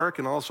Mark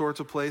and all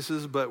sorts of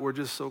places, but we're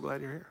just so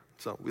glad you're here.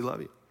 So we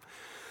love you.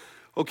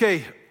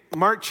 Okay,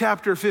 Mark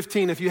chapter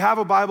 15. If you have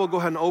a Bible, go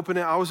ahead and open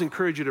it. I always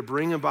encourage you to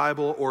bring a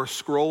Bible or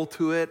scroll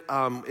to it.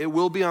 It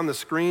will be on the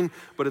screen,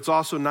 but it's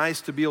also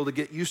nice to be able to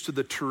get used to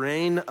the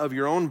terrain of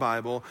your own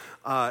Bible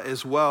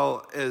as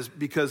well, as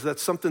because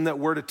that's something that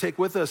we're to take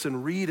with us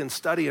and read and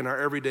study in our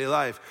everyday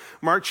life.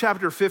 Mark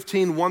chapter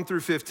 15, 1 through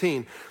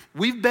 15.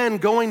 We've been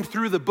going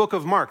through the book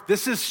of Mark.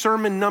 This is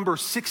sermon number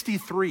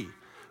 63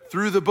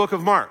 through the book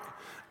of Mark.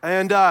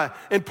 And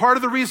part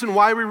of the reason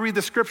why we read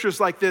the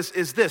scriptures like this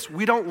is this.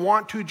 We don't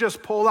want to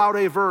just pull out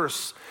a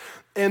verse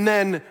and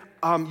then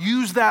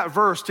use that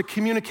verse to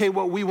communicate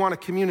what we want to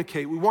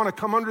communicate. We want to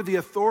come under the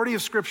authority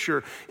of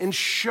Scripture and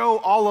show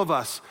all of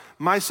us,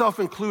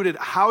 myself included,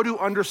 how to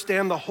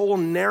understand the whole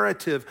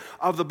narrative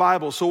of the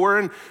Bible. So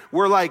we're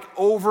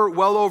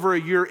well over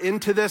a year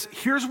into this.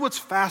 Here's what's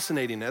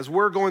fascinating as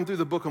we're going through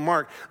the book of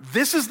Mark.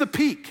 This is the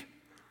peak.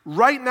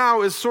 Right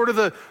now is sort of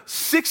the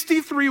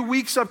 63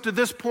 weeks up to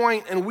this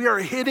point, and we are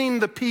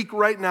hitting the peak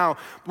right now.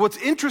 What's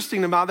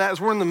interesting about that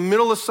is we're in the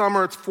middle of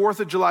summer. It's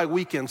 4th of July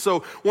weekend.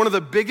 So one of the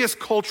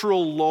biggest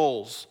cultural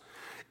lulls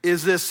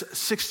is this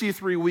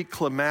 63-week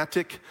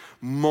climatic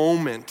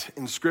moment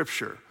in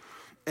Scripture.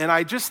 And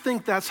I just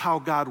think that's how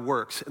God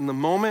works. In the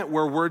moment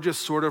where we're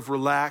just sort of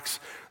relaxed,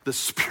 the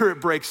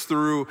Spirit breaks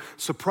through,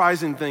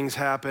 surprising things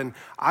happen.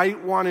 I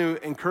want to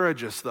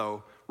encourage us,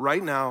 though,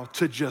 right now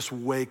to just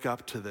wake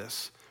up to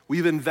this.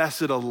 We've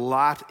invested a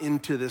lot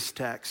into this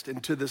text,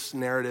 into this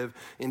narrative,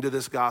 into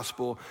this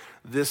gospel.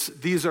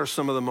 These are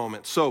some of the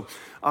moments. So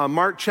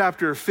Mark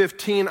chapter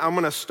 15, I'm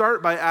going to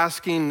start by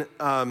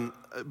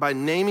by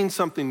naming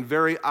something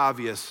very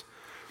obvious.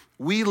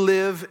 We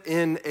live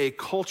in a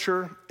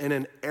culture, in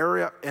an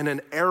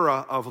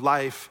era of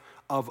life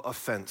of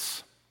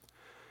offense,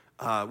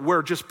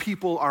 where just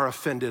people are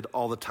offended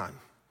all the time.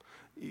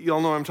 You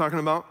all know what I'm talking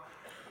about?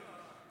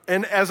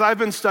 And as I've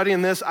been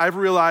studying this, I've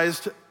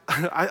realized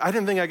I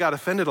didn't think I got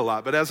offended a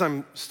lot, but as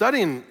I'm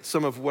studying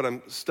some of what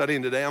I'm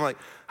studying today, I'm like,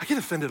 I get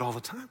offended all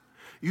the time,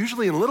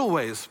 usually in little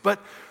ways. But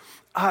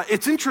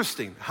it's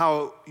interesting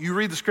how you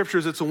read the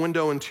scriptures, it's a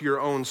window into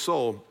your own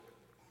soul.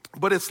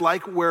 But it's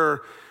like we're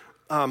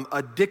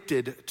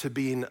addicted to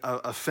being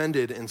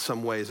offended in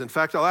some ways. In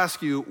fact, I'll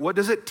ask you, what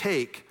does it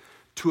take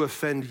to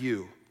offend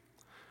you?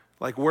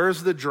 Like,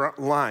 where's the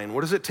line?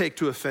 What does it take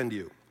to offend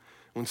you?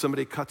 When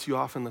somebody cuts you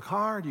off in the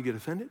car, do you get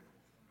offended?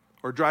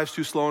 Or drives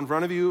too slow in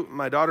front of you?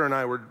 My daughter and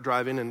I were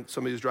driving, and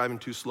somebody was driving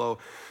too slow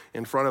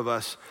in front of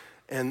us,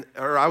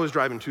 or I was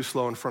driving too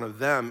slow in front of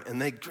them,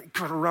 and they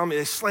cut around me.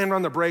 They slammed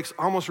on the brakes,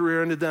 almost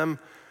rear-ended them.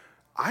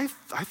 I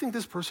think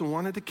this person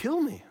wanted to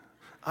kill me.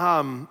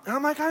 And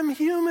I'm like, I'm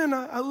human.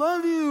 I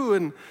love you.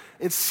 And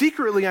it's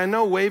secretly, I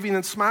know, waving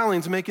and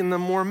smiling is making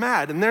them more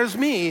mad. And there's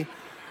me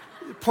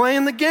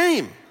playing the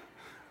game.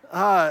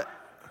 And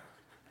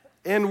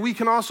we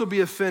can also be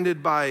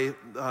offended by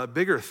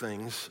bigger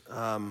things,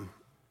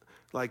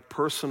 like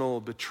personal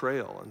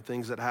betrayal and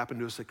things that happen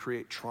to us that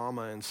create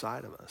trauma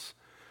inside of us.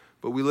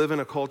 But we live in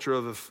a culture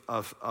of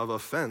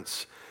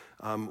offense.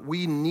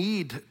 We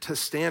need to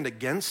stand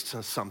against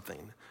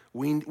something.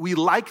 We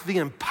like the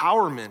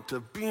empowerment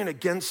of being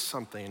against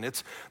something.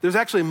 There's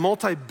actually a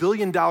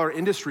multi-billion-dollar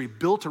industry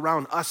built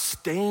around us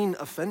staying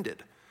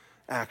offended,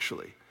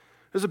 actually.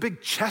 There's a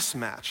big chess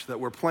match that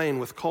we're playing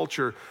with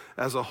culture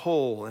as a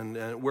whole,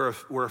 and we're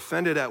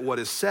offended at what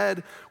is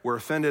said. We're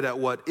offended at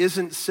what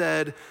isn't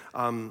said.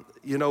 The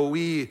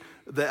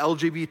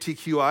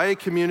LGBTQIA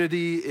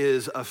community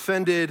is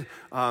offended.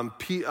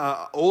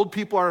 Old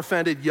people are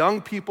offended.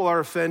 Young people are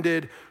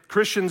offended.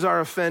 Christians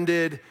are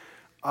offended.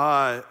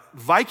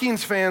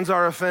 Vikings fans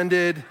are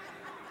offended.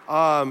 Did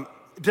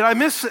I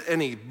miss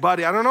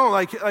anybody? I don't know.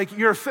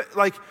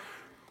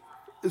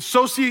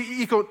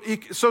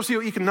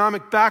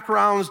 Socioeconomic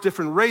backgrounds,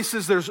 different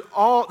races. There's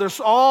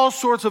all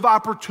sorts of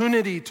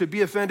opportunity to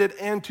be offended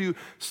and to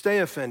stay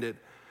offended.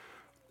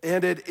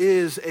 And it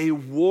is a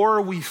war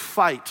we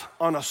fight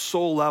on a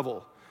soul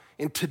level.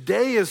 And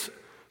today is,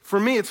 for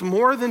me, it's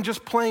more than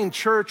just playing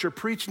church or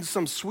preaching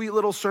some sweet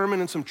little sermon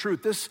and some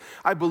truth. This,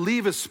 I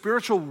believe, is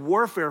spiritual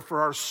warfare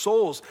for our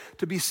souls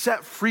to be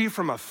set free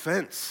from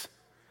offense.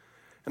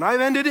 And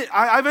I've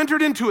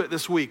entered into it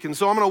this week, and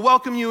so I'm going to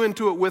welcome you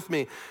into it with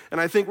me,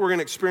 and I think we're going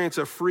to experience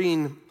a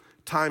freeing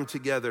time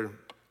together.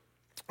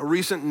 A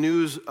recent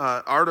news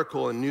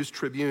article in News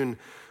Tribune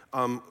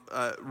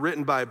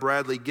written by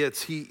Bradley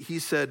Gitz, he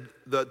said,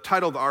 the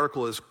title of the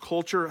article is,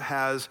 "Culture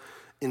Has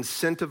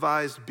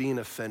Incentivized Being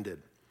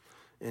Offended."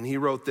 And he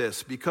wrote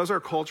this: "Because our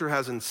culture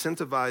has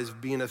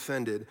incentivized being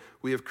offended,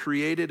 we have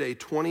created a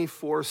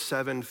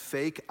 24/7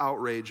 fake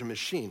outrage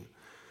machine.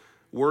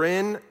 We're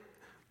in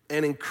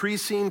an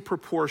increasing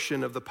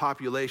proportion of the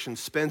population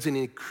spends an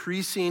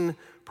increasing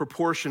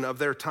proportion of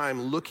their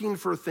time looking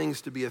for things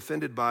to be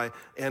offended by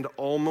and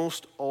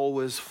almost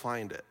always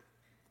find it."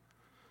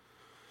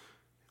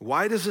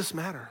 Why does this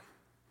matter?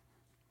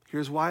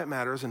 Here's why it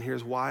matters, and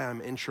here's why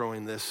I'm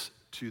introing this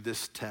to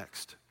this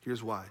text.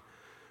 Here's why.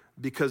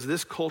 Because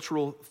this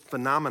cultural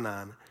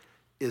phenomenon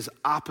is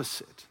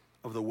opposite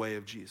of the way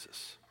of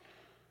Jesus.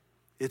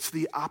 It's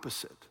the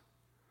opposite.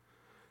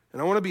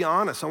 And I want to be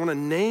honest. I want to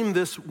name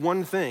this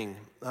one thing.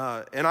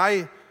 And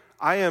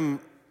I'm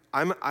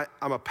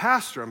a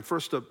pastor. I'm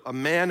first a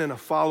man and a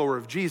follower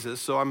of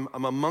Jesus, so I'm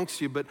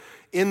amongst you. But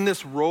in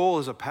this role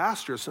as a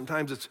pastor,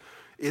 sometimes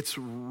it's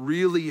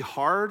really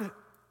hard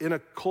in a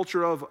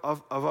culture of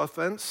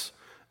offense.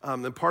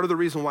 And part of the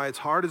reason why it's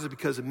hard is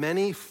because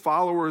many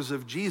followers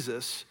of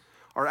Jesus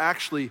are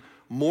actually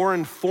more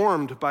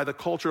informed by the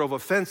culture of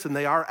offense than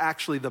they are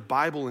actually the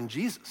Bible and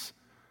Jesus.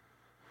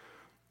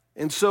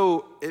 And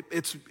so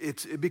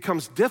it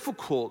becomes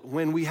difficult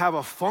when we have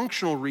a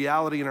functional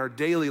reality in our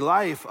daily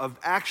life of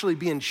actually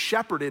being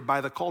shepherded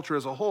by the culture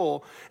as a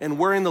whole and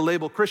wearing the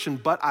label Christian,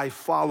 but I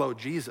follow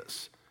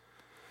Jesus.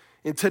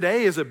 And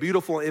today is a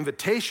beautiful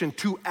invitation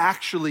to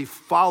actually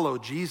follow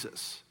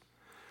Jesus.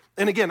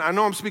 And again, I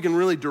know I'm speaking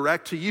really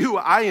direct to you.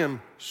 I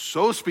am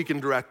so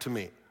speaking direct to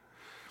me.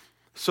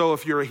 So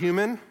if you're a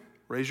human,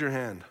 raise your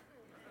hand.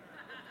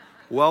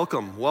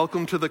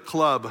 Welcome to the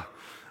club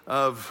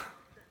of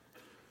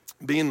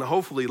being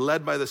hopefully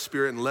led by the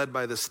Spirit and led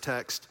by this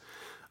text.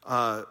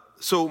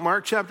 So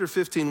Mark chapter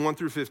 15, 1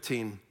 through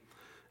 15,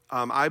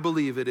 I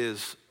believe it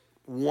is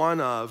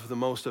one of the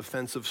most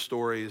offensive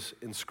stories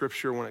in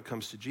Scripture when it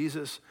comes to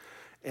Jesus.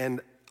 And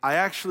I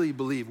actually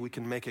believe we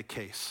can make a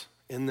case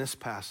in this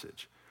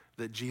passage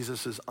that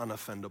Jesus is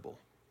unoffendable.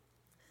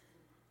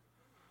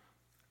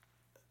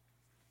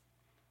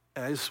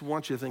 And I just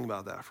want you to think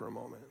about that for a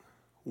moment.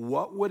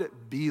 What would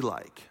it be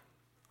like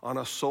on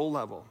a soul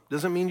level?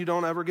 Doesn't mean you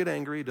don't ever get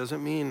angry.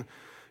 Doesn't mean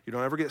you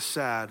don't ever get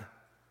sad.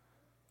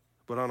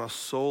 But on a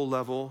soul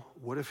level,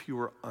 what if you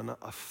were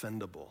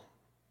unoffendable?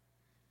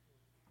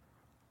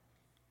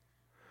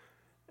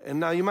 And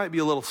now you might be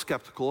a little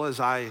skeptical, as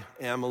I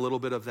am a little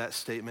bit of that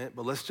statement,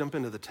 but let's jump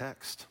into the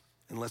text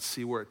and let's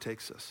see where it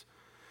takes us.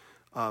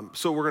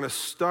 So we're going to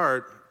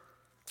start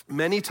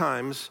many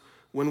times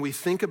when we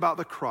think about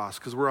the cross,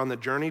 because we're on the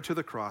journey to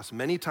the cross,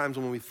 many times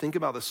when we think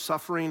about the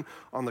suffering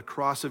on the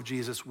cross of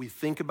Jesus, we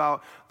think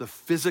about the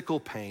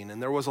physical pain,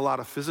 and there was a lot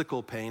of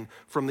physical pain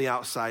from the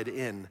outside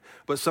in.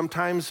 But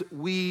sometimes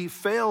we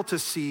fail to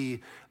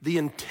see the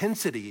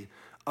intensity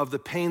of the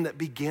pain that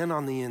began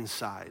on the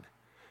inside.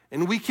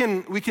 And we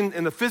can,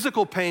 and the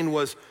physical pain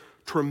was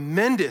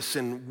tremendous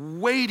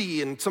and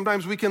weighty, and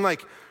sometimes we can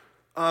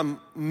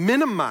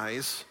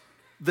minimize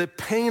the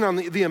pain on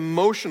the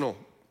emotional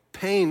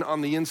pain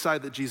on the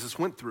inside that Jesus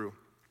went through.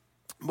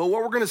 But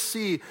what we're going to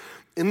see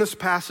in this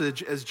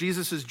passage as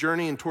Jesus is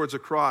journeying towards a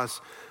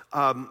cross,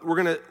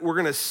 we're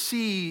going to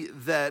see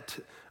that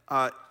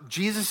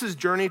Jesus'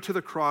 journey to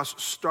the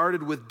cross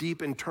started with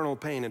deep internal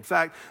pain. In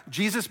fact,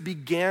 Jesus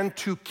began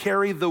to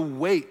carry the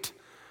weight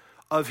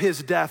of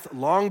his death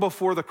long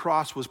before the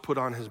cross was put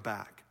on his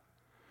back.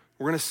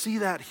 We're going to see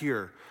that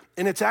here.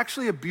 And it's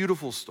actually a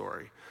beautiful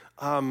story.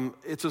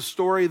 It's a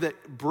story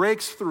that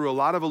breaks through a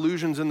lot of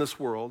illusions in this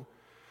world,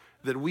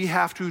 that we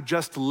have to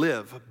just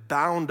live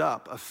bound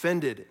up,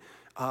 offended,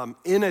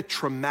 in a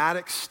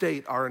traumatic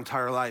state our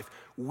entire life.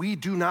 We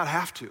do not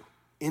have to,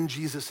 in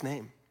Jesus'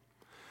 name,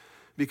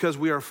 because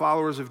we are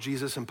followers of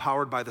Jesus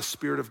empowered by the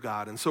Spirit of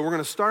God. And so we're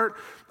going to start,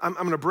 I'm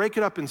going to break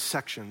it up in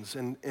sections,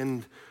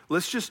 and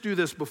let's just do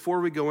this before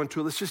we go into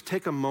it. Let's just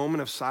take a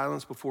moment of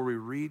silence before we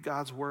read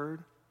God's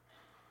word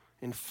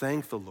and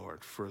thank the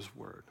Lord for his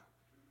word.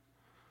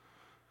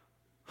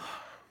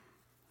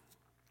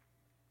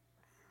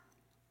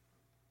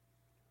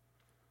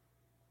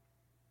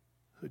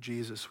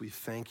 Jesus, we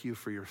thank you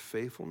for your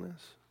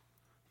faithfulness.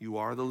 You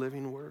are the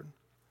living word.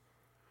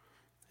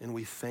 And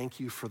we thank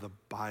you for the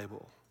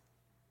Bible,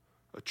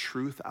 a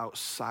truth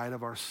outside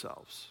of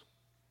ourselves.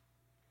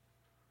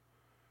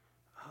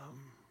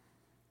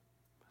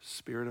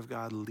 Spirit of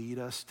God, lead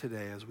us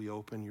today as we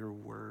open your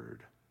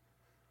word,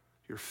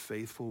 your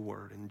faithful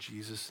word, in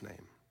Jesus'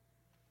 name.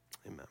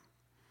 Amen.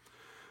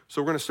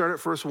 So we're going to start at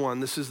verse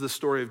 1. This is the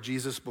story of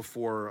Jesus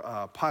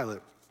before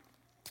Pilate.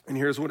 And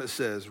here's what it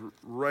says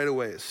right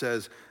away. It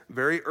says,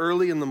 very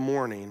early in the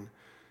morning,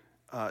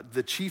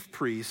 the chief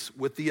priests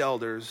with the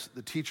elders,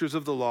 the teachers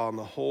of the law, and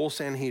the whole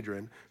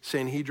Sanhedrin.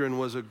 Sanhedrin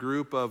was a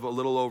group of a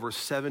little over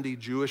 70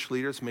 Jewish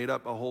leaders, made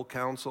up a whole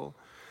council.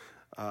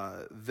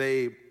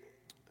 They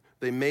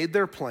made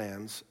their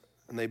plans,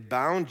 and they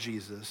bound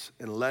Jesus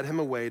and led him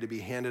away to be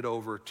handed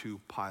over to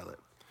Pilate.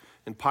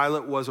 And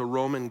Pilate was a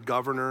Roman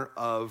governor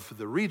of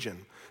the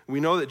region.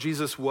 We know that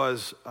Jesus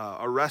was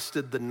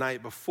arrested the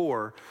night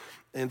before.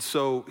 And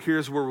so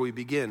here's where we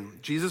begin.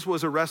 Jesus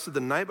was arrested the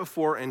night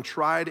before and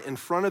tried in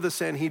front of the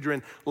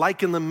Sanhedrin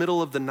like in the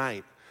middle of the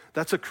night.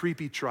 That's a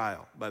creepy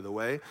trial, by the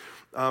way.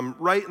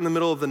 Right in the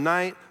middle of the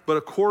night, but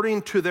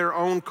according to their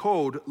own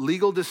code,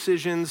 legal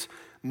decisions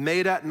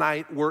made at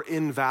night were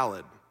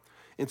invalid.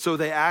 And so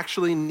they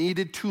actually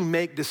needed to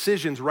make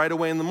decisions right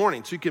away in the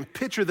morning. So you can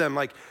picture them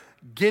like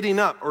getting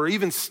up or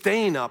even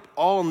staying up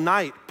all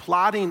night,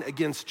 plotting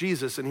against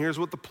Jesus. And here's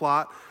what the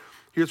plot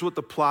Here's what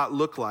the plot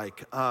looked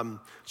like.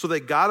 So they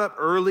got up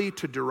early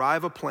to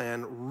derive a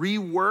plan,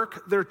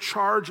 rework their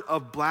charge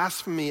of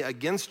blasphemy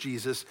against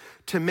Jesus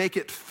to make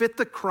it fit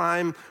the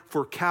crime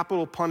for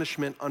capital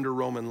punishment under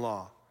Roman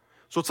law.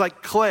 So it's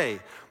like clay.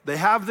 They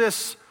have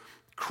this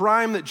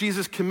crime that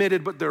Jesus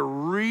committed, but they're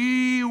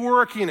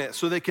reworking it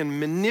so they can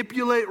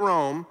manipulate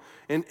Rome.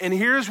 And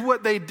here's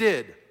what they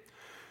did.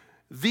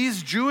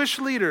 These Jewish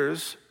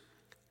leaders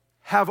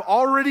have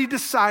already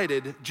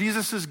decided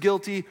Jesus is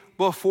guilty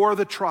before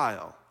the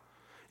trial.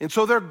 And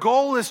so their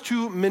goal is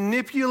to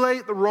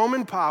manipulate the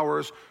Roman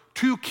powers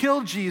to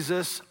kill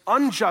Jesus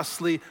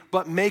unjustly,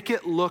 but make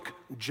it look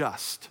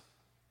just.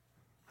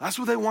 That's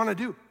what they want to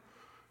do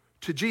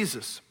to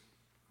Jesus.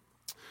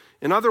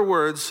 In other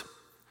words,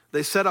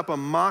 they set up a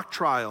mock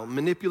trial,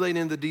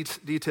 manipulating the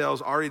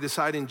details, already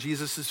deciding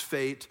Jesus'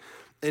 fate.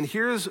 And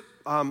here's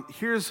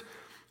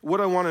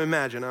what I want to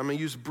imagine. I'm going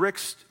to use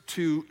bricks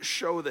to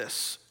show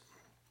this.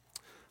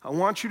 I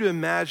want you to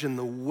imagine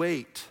the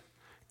weight,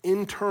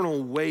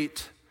 internal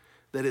weight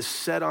that is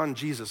set on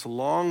Jesus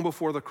long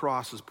before the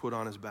cross is put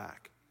on his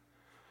back.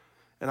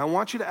 And I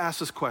want you to ask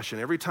this question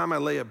every time I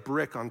lay a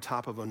brick on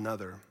top of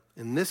another.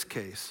 In this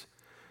case,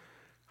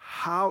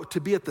 how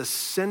to be at the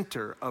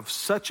center of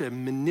such a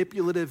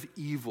manipulative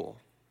evil,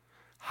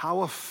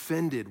 how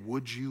offended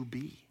would you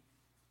be?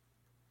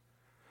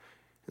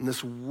 And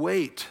this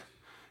weight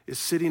is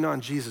sitting on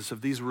Jesus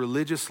of these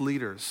religious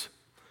leaders,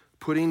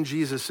 putting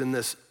Jesus in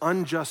this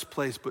unjust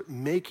place, but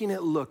making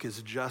it look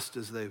as just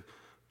as they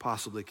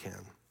possibly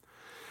can.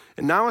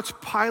 And now it's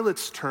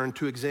Pilate's turn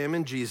to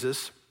examine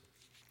Jesus.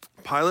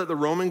 Pilate, the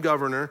Roman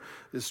governor,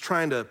 is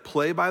trying to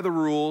play by the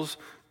rules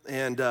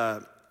and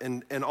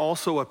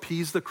also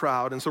appease the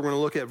crowd. And so we're going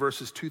to look at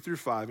verses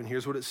 2-5, and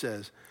here's what it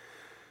says.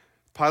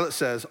 Pilate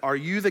says, "Are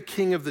you the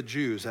king of the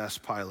Jews?"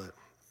 asked Pilate.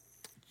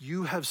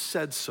 "You have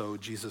said so,"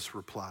 Jesus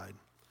replied.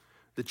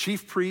 The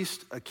chief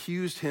priest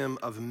accused him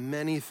of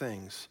many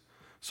things.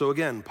 So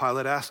again,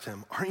 Pilate asked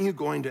him, "Aren't you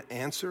going to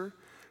answer?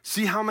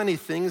 See how many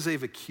things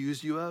they've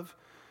accused you of?"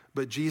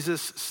 But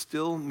Jesus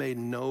still made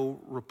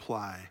no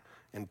reply,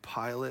 and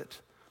Pilate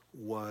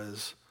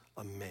was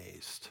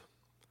amazed.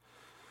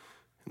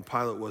 And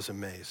Pilate was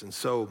amazed. And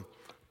so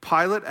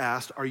Pilate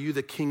asked, "Are you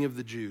the king of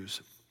the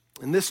Jews?"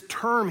 And this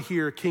term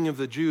here, king of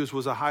the Jews,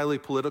 was a highly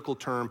political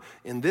term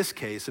in this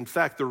case. In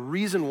fact, the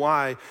reason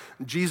why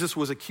Jesus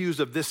was accused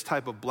of this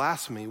type of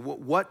blasphemy,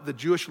 what the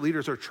Jewish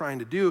leaders are trying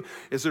to do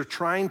is they're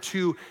trying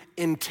to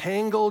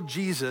entangle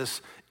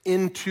Jesus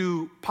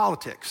into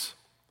politics.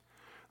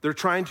 They're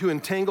trying to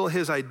entangle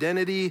his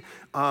identity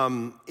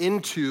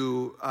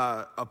into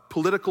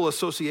political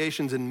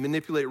associations and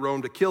manipulate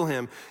Rome to kill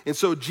him. And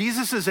so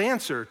Jesus'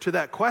 answer to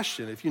that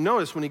question, if you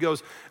notice when he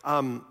goes,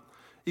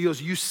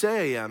 "You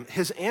say I am,"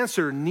 his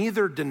answer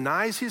neither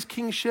denies his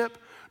kingship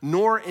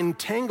nor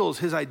entangles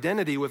his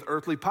identity with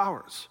earthly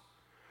powers.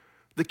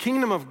 The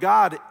kingdom of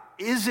God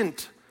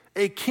isn't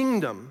a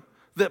kingdom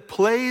that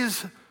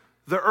plays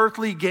the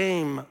earthly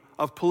game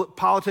of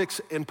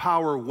politics and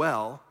power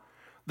well.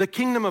 The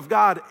kingdom of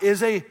God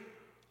is a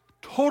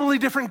totally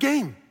different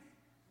game.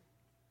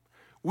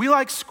 We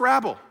like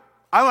Scrabble.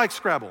 I like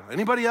Scrabble.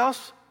 Anybody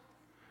else?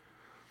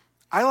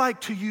 I like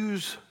to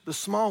use the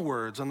small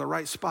words on the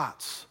right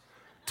spots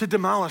to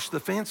demolish the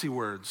fancy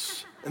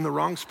words in the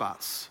wrong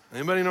spots.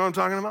 Anybody know what I'm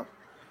talking about?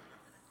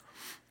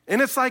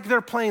 And it's like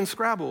they're playing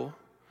Scrabble,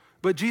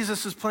 but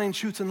Jesus is playing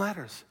Chutes and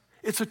Ladders.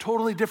 It's a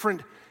totally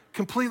different,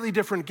 completely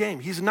different game.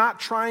 He's not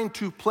trying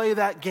to play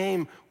that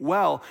game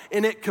well,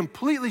 and it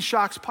completely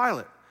shocks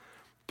Pilate.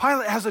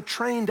 Pilate has a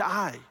trained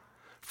eye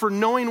for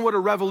knowing what a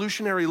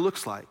revolutionary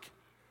looks like,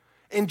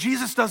 and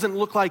Jesus doesn't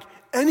look like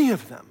any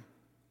of them.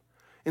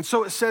 And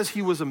so it says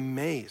he was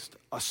amazed,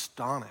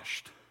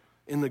 astonished.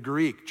 In the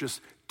Greek, just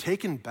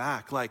taken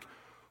back, like,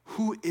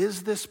 who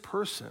is this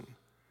person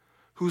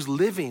who's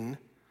living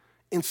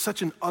in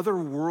such an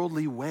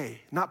otherworldly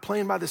way, not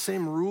playing by the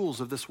same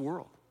rules of this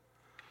world?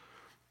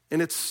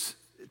 And it's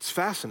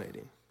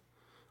fascinating.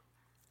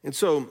 And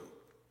so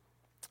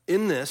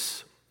in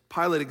this,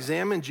 Pilate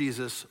examined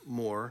Jesus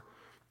more,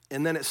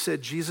 and then it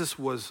said Jesus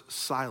was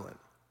silent.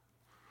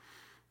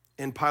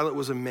 And Pilate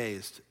was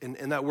amazed.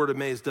 And that word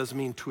amazed does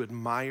mean to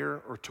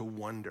admire or to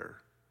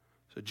wonder.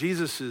 So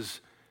Jesus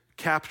is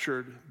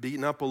captured,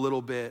 beaten up a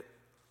little bit,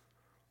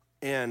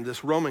 and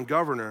this Roman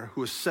governor,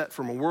 who is set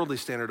from a worldly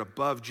standard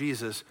above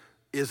Jesus,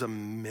 is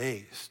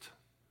amazed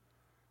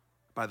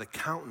by the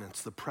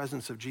countenance, the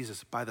presence of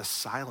Jesus, by the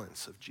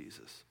silence of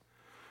Jesus.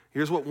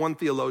 Here's what one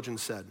theologian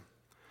said.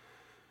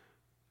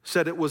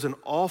 Said it was an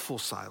awful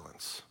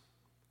silence,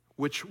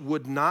 which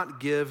would not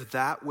give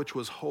that which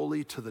was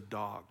holy to the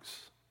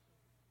dogs.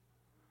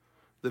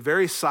 The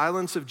very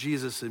silence of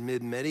Jesus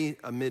amid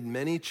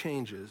many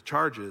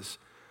charges,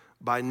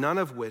 by none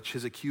of which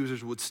his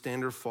accusers would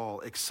stand or fall,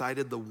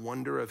 excited the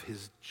wonder of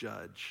his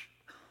judge.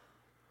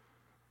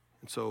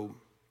 And so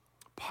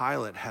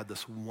Pilate had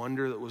this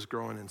wonder that was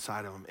growing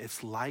inside of him.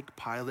 It's like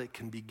Pilate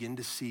can begin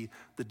to see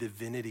the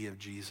divinity of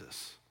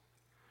Jesus.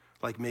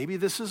 Like maybe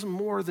this is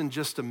more than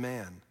just a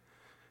man.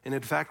 And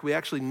in fact, we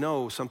actually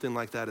know something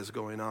like that is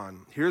going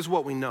on. Here's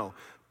what we know.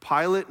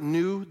 Pilate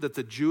knew that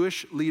the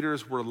Jewish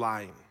leaders were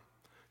lying.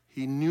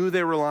 He knew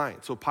they were lying.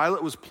 So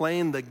Pilate was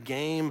playing the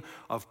game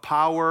of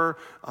power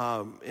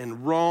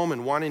in Rome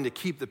and wanting to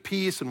keep the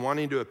peace and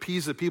wanting to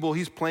appease the people.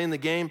 He's playing the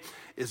game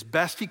as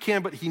best he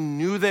can, but he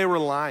knew they were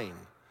lying.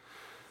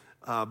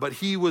 But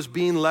he was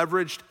being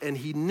leveraged, and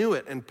he knew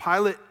it. And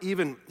Pilate,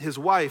 even his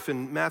wife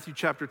in Matthew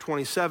chapter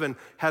 27,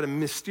 had a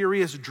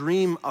mysterious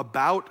dream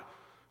about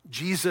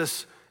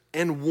Jesus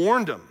and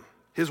warned him.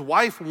 His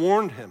wife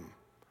warned him.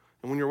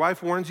 And when your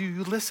wife warns you,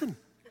 you listen.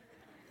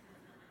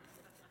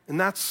 And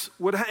that's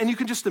what, and you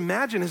can just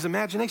imagine his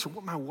imagination.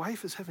 What my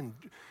wife is having,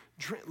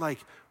 like,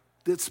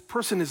 this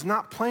person is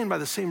not playing by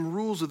the same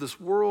rules of this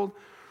world.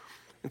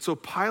 And so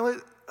Pilate,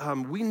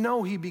 we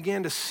know he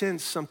began to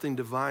sense something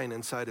divine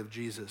inside of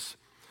Jesus.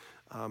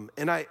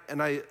 And I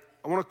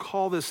want to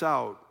call this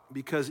out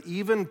because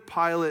even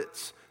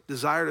Pilate's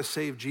desire to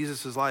save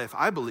Jesus' life,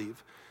 I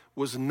believe,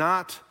 was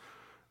not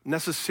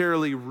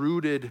necessarily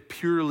rooted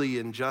purely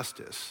in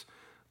justice,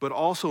 but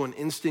also an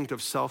instinct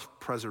of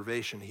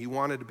self-preservation. He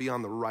wanted to be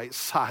on the right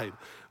side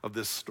of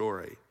this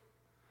story.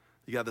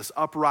 You got this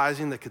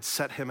uprising that could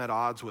set him at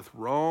odds with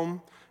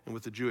Rome and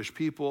with the Jewish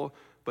people,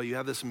 but you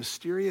have this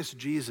mysterious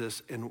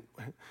Jesus, and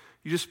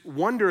you just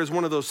wonder is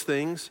one of those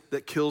things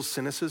that kills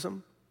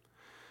cynicism.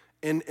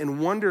 And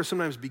wonder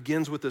sometimes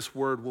begins with this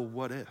word, well,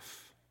 what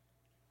if?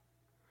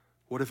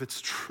 What if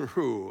it's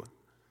true?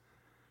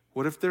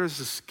 What if there's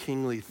this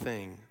kingly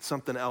thing,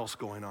 something else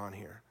going on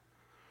here?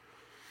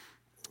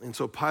 And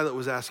so Pilate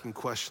was asking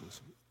questions.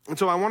 And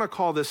so I want to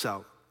call this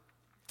out.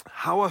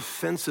 How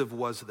offensive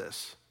was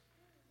this?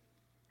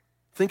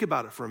 Think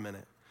about it for a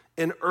minute.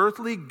 An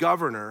earthly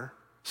governor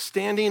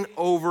standing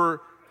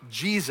over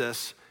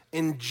Jesus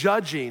and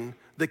judging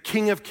the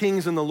King of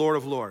Kings and the Lord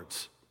of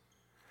Lords.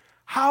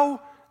 How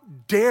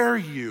dare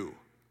you?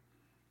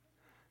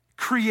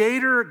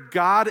 Creator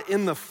God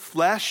in the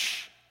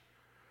flesh.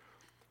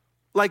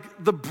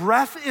 Like the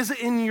breath is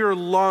in your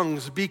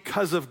lungs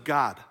because of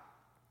God.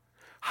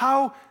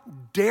 How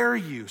dare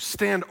you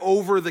stand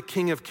over the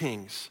King of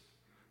Kings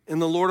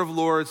and the Lord of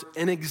Lords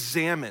and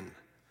examine?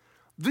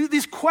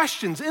 These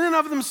questions in and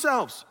of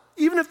themselves,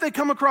 even if they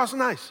come across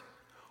nice,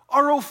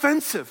 are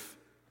offensive.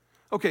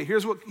 Okay,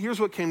 here's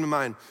what came to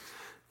mind.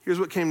 Here's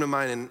what came to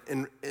mind.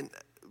 And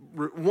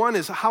one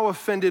is, how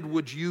offended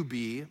would you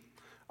be?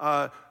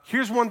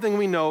 Here's one thing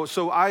we know.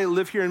 So I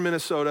live here in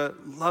Minnesota,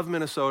 love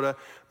Minnesota,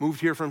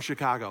 moved here from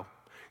Chicago.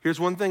 Here's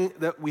one thing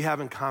that we have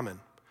in common.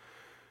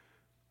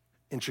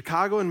 In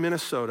Chicago and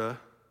Minnesota,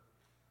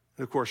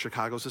 and of course,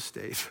 Chicago's a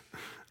state,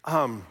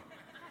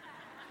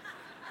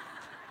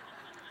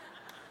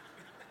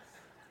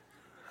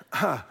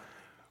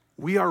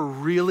 we are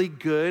really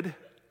good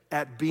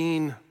at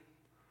being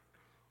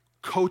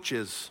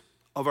coaches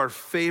of our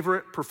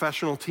favorite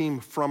professional team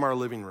from our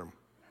living room.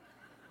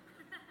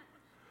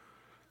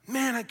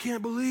 Man, I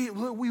can't believe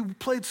we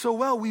played so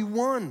well. We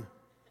won.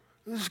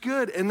 It was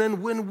good. And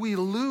then when we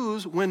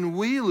lose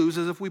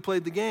as if we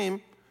played the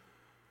game,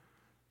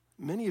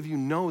 many of you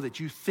know that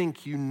you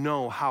think you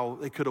know how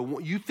they could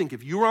have. You think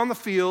if you were on the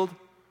field,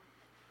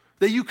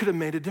 that you could have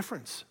made a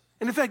difference.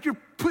 And in fact,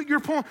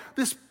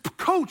 this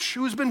coach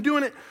who's been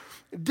doing it,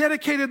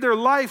 dedicated their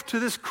life to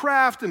this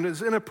craft and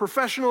is in a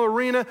professional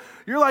arena,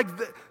 you're like,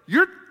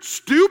 you're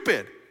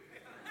stupid.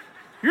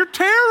 You're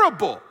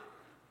terrible.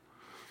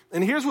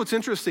 And here's what's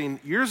interesting.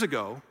 Years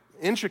ago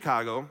in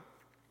Chicago,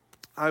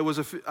 I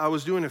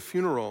was doing a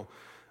funeral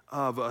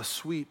of a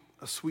sweet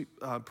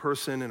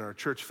person in our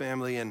church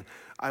family, and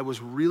I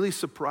was really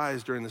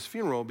surprised during this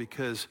funeral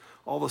because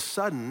all of a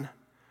sudden,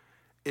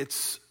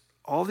 it's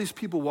all these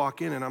people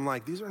walk in, and I'm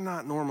like, these are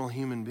not normal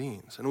human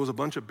beings. And it was a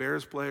bunch of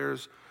Bears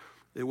players.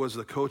 It was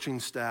the coaching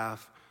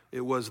staff.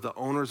 It was the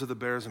owners of the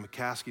Bears and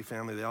McCaskey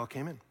family. They all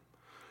came in.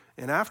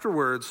 And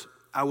afterwards,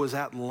 I was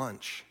at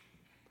lunch,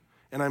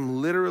 and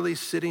I'm literally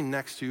sitting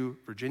next to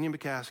Virginia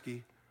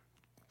McCaskey,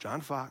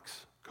 John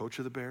Fox, coach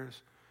of the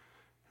Bears.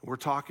 We're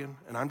talking,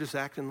 and I'm just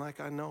acting like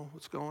I know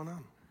what's going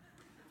on.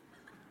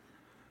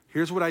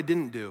 Here's what I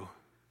didn't do.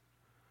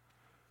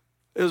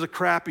 It was a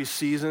crappy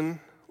season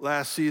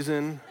last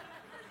season,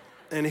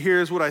 and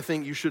here's what I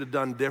think you should have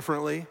done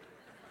differently.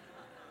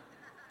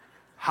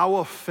 How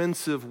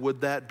offensive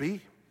would that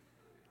be,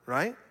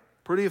 right?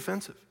 Pretty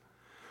offensive.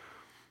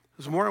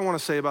 There's more I want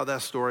to say about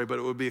that story, but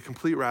it would be a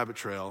complete rabbit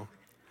trail.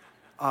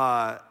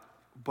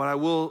 But I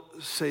will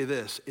say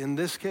this. In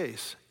this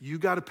case, you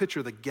got to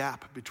picture the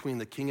gap between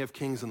the King of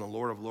Kings and the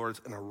Lord of Lords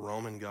and a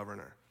Roman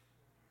governor.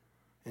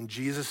 And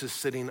Jesus is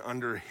sitting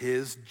under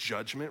his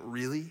judgment,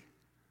 really?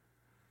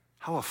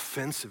 How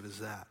offensive is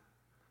that?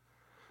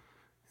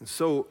 And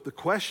so the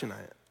question,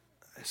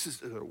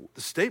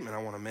 the statement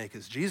I want to make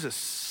is Jesus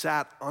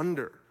sat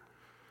under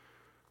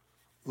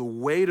the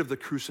weight of the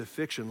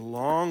crucifixion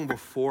long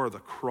before the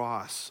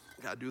cross.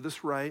 You got to do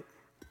this right.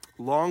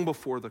 Long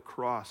before the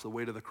cross, the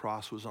weight of the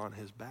cross was on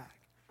his back.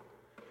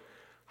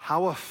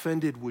 How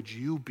offended would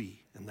you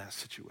be in that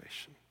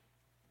situation?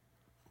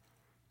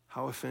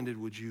 How offended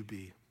would you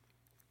be?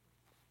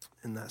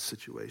 in that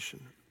situation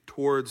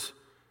towards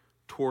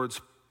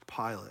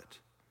Pilate.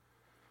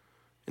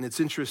 And it's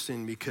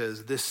interesting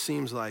because this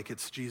seems like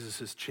it's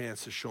Jesus'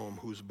 chance to show him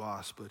who's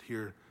boss, but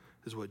here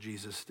is what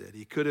Jesus did.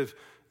 He could have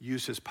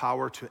used his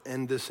power to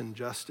end this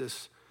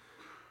injustice,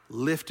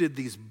 lifted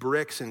these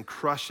bricks and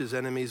crushed his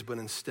enemies, but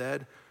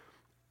instead,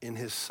 in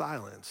his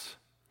silence,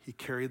 he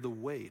carried the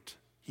weight.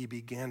 He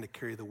began to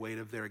carry the weight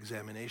of their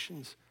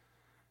examinations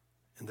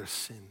and their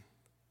sin.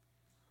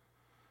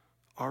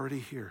 Already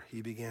here,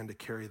 he began to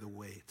carry the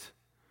weight.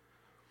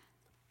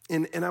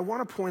 And I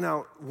want to point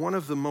out one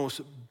of the most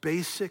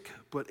basic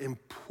but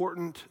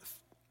important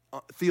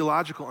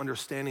theological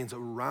understandings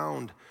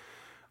around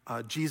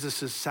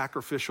Jesus'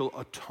 sacrificial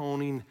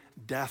atoning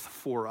death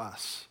for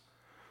us.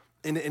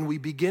 And we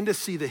begin to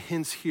see the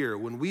hints here.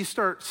 When we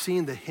start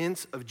seeing the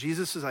hints of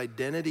Jesus'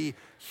 identity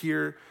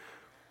here,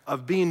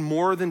 of being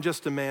more than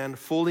just a man,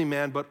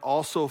 but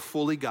also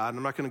fully God, and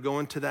I'm not going to go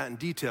into that in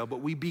detail, but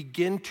we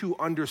begin to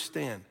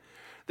understand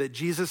that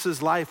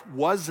Jesus' life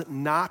was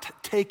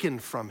not taken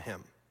from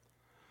him.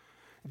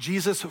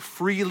 Jesus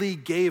freely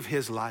gave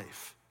his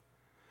life.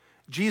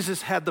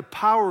 Jesus had the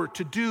power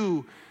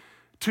to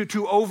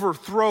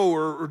overthrow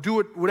or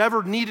do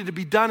whatever needed to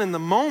be done in the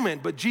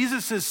moment, but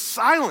Jesus'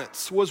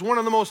 silence was one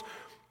of the most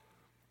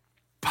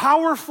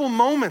powerful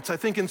moments, I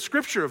think, in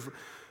Scripture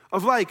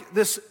of like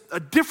this, a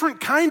different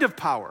kind of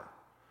power,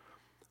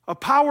 a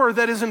power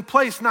that is in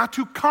place not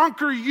to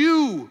conquer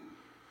you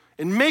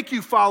and make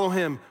you follow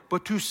him,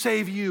 but to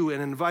save you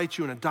and invite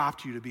you and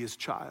adopt you to be his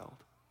child.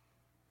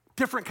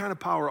 Different kind of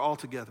power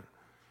altogether.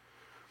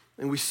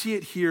 And we see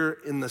it here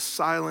in the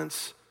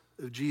silence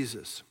of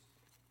Jesus.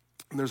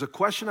 And there's a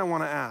question I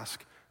want to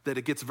ask that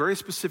it gets very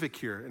specific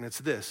here, and it's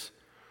this.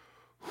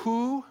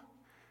 Who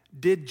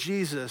did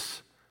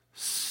Jesus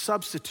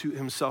substitute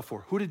himself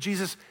for? Who did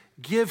Jesus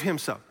give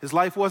himself? His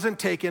life wasn't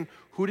taken.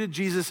 Who did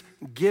Jesus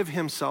give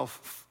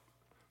himself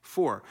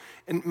for?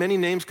 And many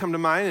names come to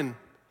mind, and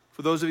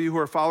for those of you who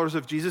are followers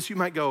of Jesus, you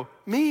might go,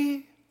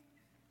 me,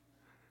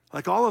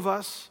 like all of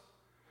us.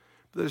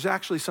 But there's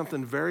actually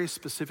something very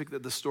specific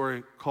that the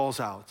story calls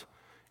out,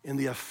 and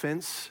the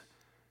offense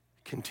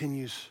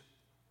continues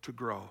to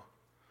grow.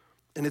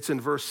 And it's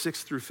in verse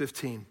 6 through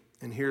 15,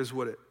 and here's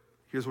what it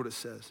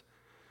says.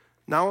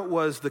 Now it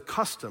was the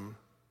custom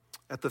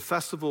at the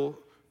festival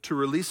to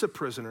release a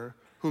prisoner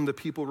whom the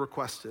people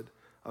requested.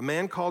 A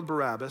man called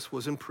Barabbas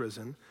was in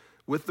prison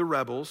with the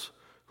rebels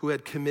who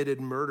had committed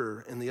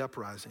murder in the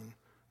uprising.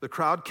 The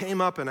crowd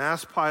came up and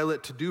asked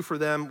Pilate to do for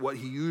them what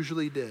he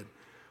usually did.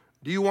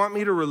 Do you want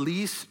me to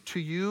release to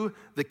you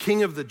the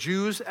king of the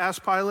Jews?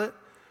 Asked Pilate,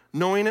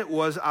 knowing it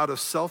was out of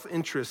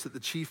self-interest that the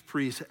chief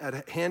priests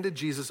had handed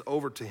Jesus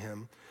over to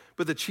him.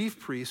 But the chief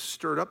priests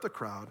stirred up the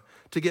crowd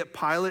to get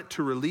Pilate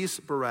to release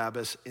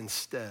Barabbas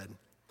instead.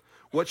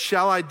 What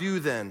shall I do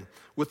then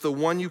with the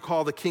one you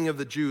call the king of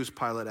the Jews?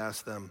 Pilate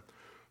asked them.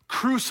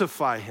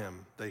 Crucify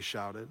him, they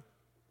shouted.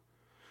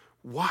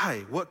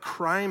 Why? What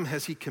crime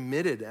has he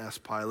committed?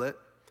 Asked Pilate.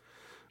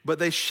 But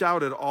they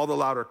shouted all the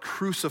louder,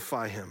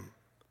 crucify him.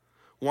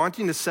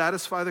 Wanting to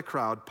satisfy the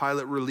crowd,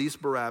 Pilate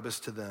released Barabbas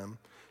to them.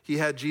 He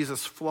had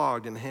Jesus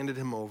flogged and handed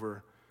him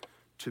over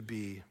to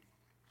be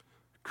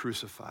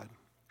crucified.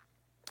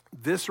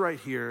 This right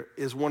here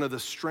is one of the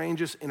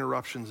strangest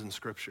interruptions in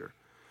Scripture.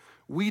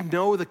 We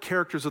know the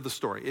characters of the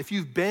story. If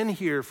you've been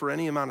here for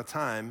any amount of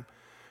time,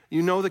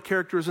 you know the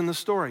characters in the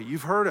story.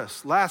 You've heard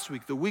us last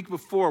week, the week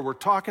before. We're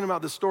talking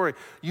about the story.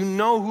 You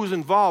know who's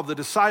involved, the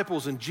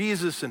disciples and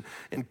Jesus and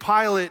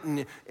Pilate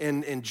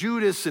and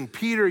Judas and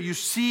Peter. You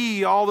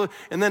see and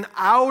then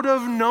out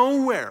of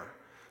nowhere,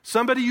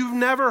 somebody you've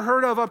never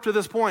heard of up to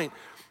this point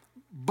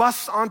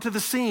busts onto the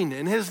scene,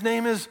 and his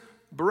name is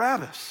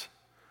Barabbas.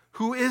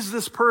 Who is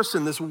this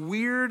person, this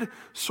weird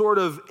sort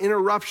of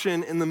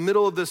interruption in the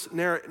middle of this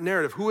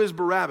narrative? Who is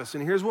Barabbas?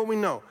 And here's what we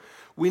know.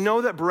 We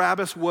know that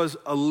Barabbas was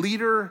a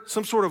leader,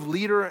 some sort of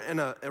leader in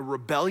a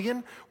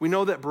rebellion. We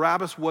know that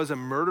Barabbas was a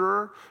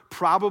murderer,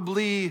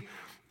 probably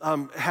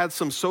had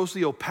some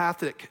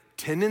sociopathic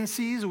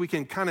tendencies. We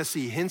can kind of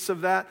see hints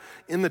of that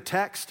in the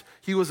text.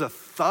 He was a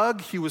thug.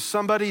 He was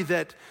somebody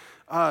that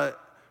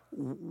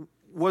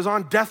was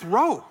on death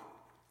row.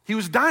 He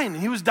was dying.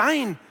 He was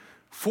dying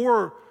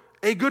for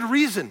a good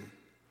reason.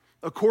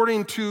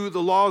 According to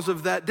the laws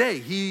of that day,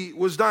 he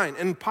was dying.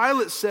 And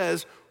Pilate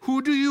says,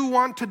 who do you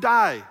want to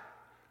die?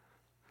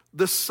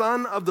 The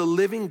Son of the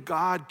living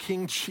God,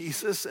 King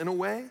Jesus, in a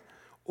way?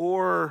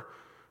 Or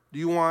do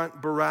you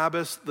want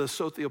Barabbas, the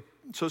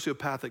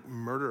sociopathic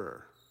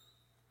murderer?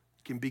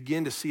 You can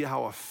begin to see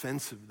how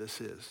offensive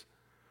this is.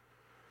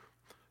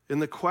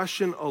 And the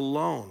question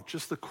alone,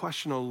 just the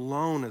question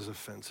alone is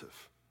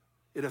offensive.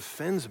 It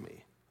offends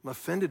me. I'm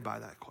offended by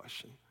that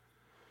question.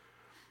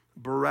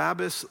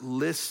 Barabbas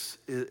lists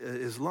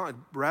is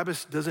long.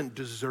 Barabbas doesn't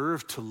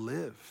deserve to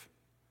live.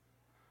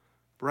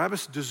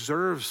 Barabbas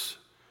deserves,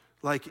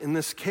 like in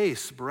this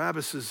case,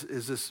 Barabbas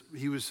is this.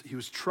 He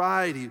was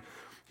tried.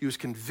 He was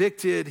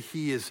convicted.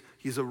 He's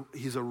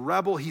a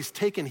rebel. He's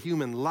taken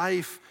human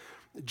life.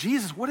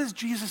 Jesus, what has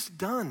Jesus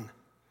done?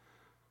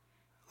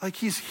 Like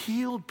he's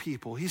healed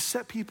people. He's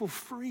set people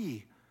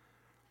free.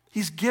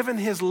 He's given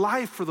his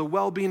life for the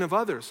well-being of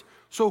others.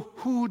 So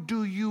who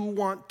do you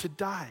want to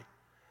die?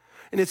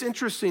 And it's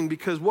interesting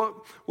because what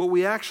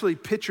we actually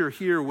picture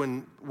here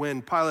when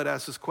Pilate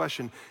asks this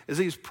question is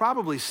he's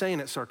probably saying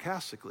it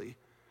sarcastically.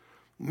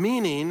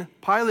 Meaning,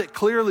 Pilate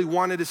clearly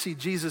wanted to see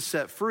Jesus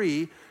set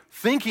free,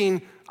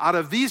 thinking out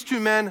of these two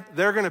men,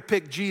 they're going to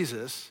pick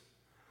Jesus.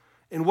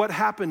 And what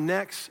happened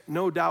next,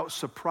 no doubt,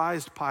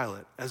 surprised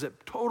Pilate as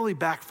it totally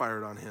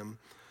backfired on him.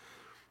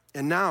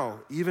 And now,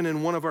 even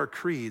in one of our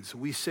creeds,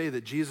 we say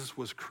that Jesus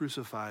was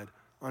crucified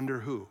under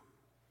who?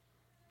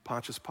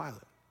 Pontius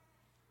Pilate,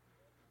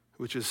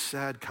 which is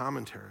sad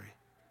commentary.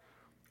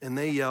 And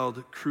they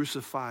yelled,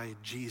 "Crucify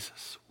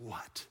Jesus."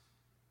 What?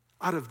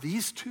 Out of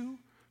these two,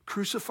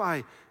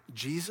 crucify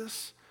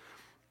Jesus?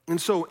 And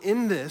so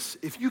in this,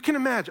 if you can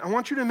imagine, I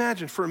want you to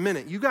imagine for a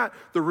minute, you got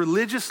the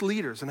religious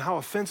leaders and how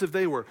offensive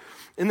they were.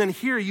 And then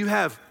here you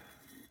have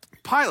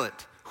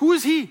Pilate. Who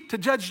is he to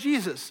judge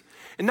Jesus?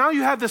 And now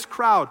you have this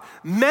crowd.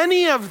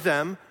 Many of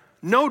them,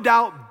 no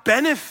doubt,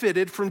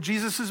 benefited from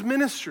Jesus'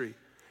 ministry.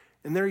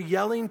 And they're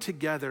yelling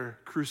together,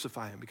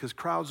 "Crucify him," because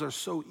crowds are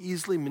so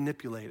easily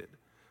manipulated.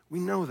 We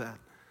know that.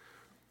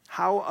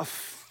 How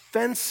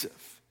offensive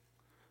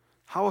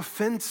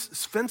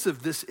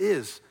this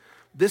is.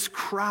 This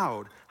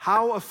crowd,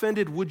 how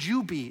offended would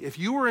you be if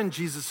you were in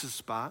Jesus'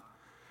 spot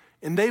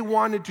and they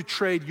wanted to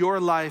trade your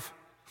life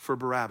for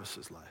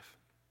Barabbas' life?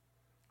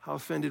 How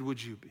offended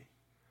would you be?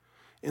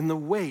 And the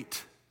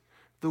weight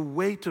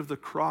of the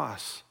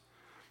cross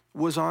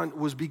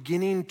was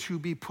beginning to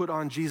be put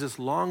on Jesus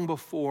long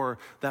before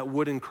that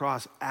wooden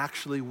cross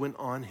actually went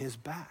on his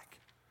back.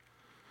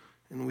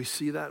 And we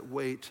see that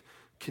weight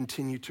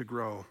continue to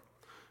grow.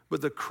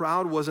 But the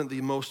crowd wasn't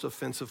the most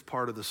offensive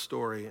part of the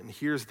story. And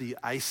here's the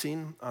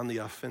icing on the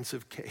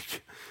offensive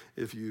cake,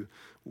 if you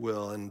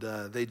will. And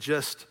they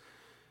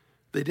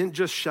didn't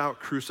just shout,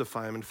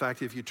 "Crucify him." In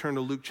fact, if you turn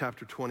to Luke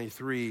chapter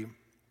 23,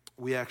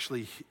 we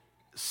actually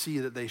see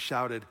that they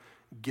shouted,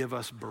 "Give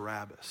us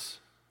Barabbas."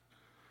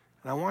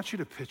 And I want you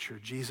to picture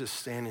Jesus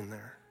standing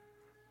there,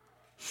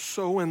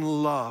 so in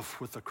love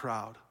with the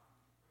crowd,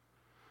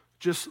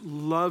 just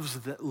loves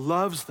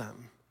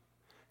them,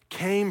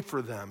 came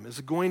for them,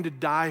 is going to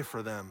die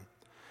for them.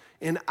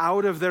 And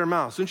out of their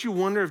mouths, don't you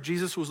wonder if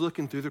Jesus was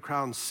looking through the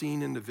crowd and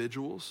seeing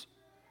individuals?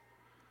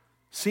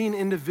 Seeing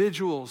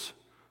individuals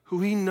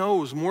who he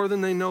knows more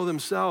than they know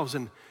themselves.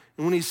 And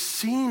when he's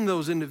seeing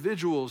those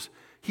individuals,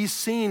 he's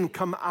seeing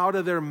come out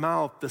of their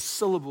mouth the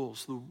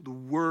syllables, the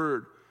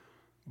word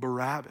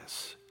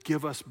Barabbas.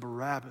 Give us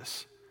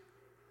Barabbas.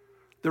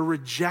 They're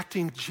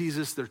rejecting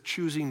Jesus. They're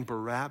choosing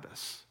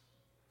Barabbas.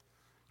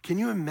 Can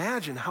you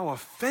imagine how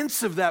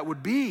offensive that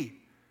would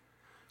be?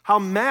 How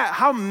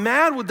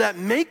mad would that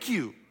make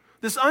you?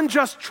 This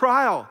unjust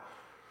trial.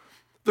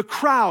 The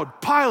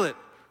crowd, Pilate,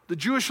 the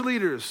Jewish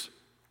leaders.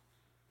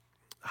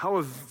 How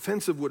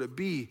offensive would it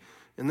be?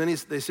 And then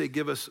they say,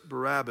 "Give us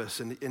Barabbas."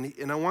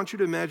 And I want you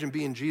to imagine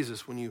being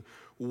Jesus when you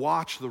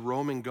watch the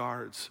Roman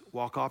guards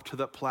walk up to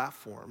that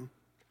platform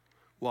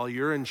while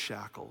you're in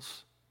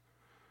shackles.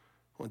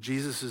 Well,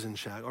 Jesus is in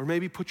shackles. Or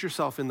maybe put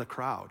yourself in the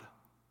crowd,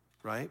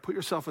 right? Put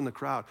yourself in the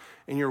crowd.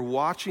 And you're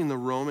watching the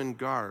Roman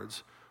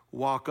guards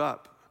walk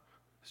up.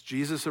 Is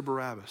Jesus or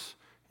Barabbas?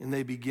 And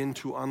they begin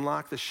to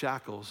unlock the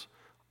shackles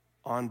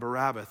on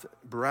Barabbas,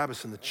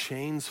 and the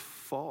chains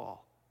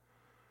fall.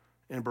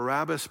 And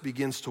Barabbas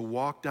begins to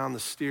walk down the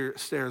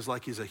stairs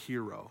like he's a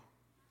hero.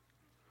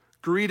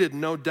 Greeted,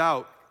 no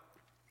doubt,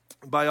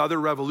 by other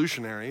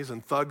revolutionaries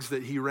and thugs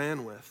that he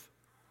ran with.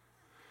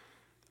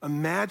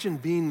 Imagine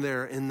being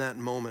there in that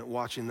moment,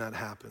 watching that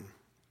happen.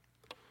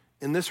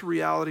 And this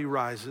reality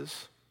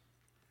rises,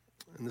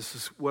 and this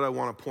is what I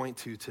want to point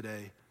to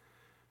today,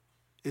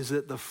 is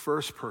that the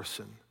first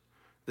person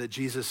that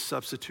Jesus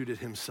substituted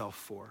himself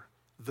for,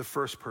 the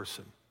first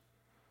person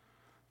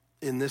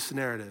in this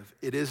narrative,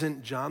 it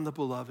isn't John the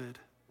Beloved.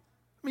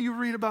 I mean, you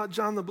read about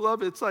John the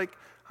Beloved, it's like,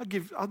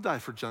 I'll die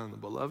for John the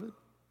Beloved.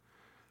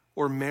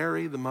 Or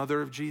Mary, the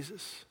mother of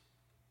Jesus.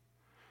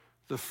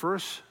 The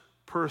first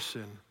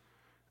person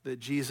that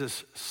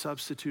Jesus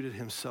substituted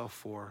himself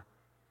for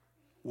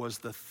was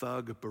the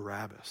thug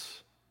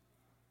Barabbas.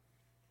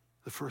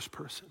 The first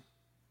person.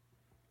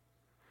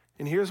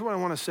 And here's what I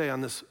want to say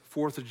on this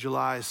 4th of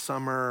July,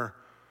 summer.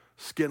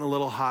 It's getting a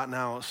little hot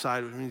now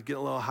outside. It's getting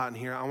a little hot in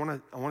here. I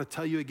want to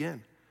tell you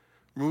again,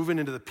 moving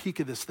into the peak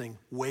of this thing,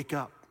 wake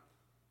up.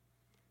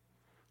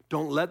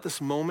 Don't let this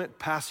moment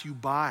pass you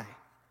by. I'm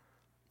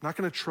not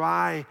going to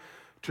try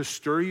to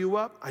stir you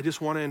up. I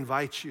just want to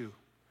invite you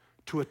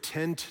to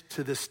attend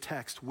to this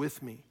text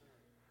with me,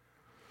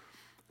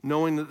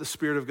 knowing that the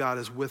Spirit of God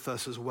is with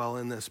us as well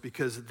in this,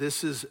 because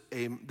this is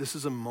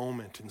a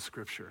moment in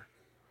Scripture.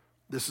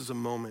 This is a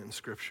moment in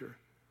Scripture.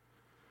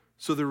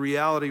 So the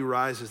reality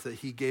rises that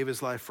he gave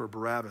his life for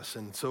Barabbas.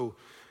 And so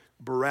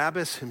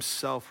Barabbas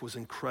himself was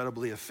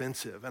incredibly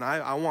offensive. And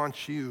I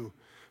want you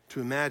to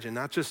imagine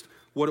not just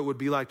what it would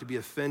be like to be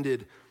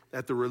offended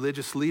at the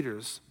religious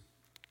leaders,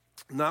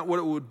 not what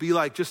it would be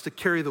like just to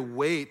carry the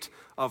weight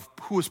of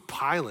who is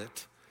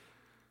Pilate.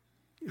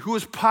 Who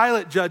is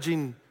Pilate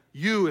judging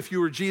you if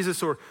you were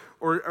Jesus, or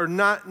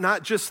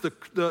not just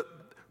the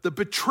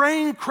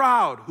betraying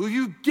crowd who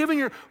you've given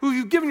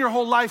your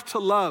whole life to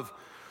love,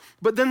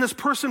 but then this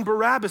person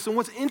Barabbas. And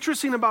what's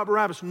interesting about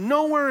Barabbas,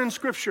 nowhere in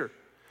Scripture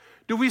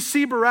do we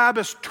see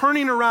Barabbas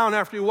turning around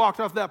after he walked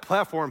off that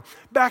platform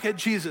back at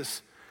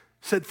Jesus,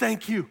 said,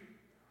 thank you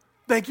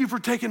for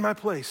taking my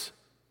place.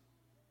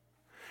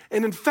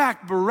 And in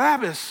fact,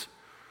 Barabbas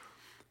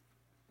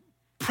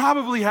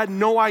probably had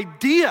no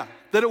idea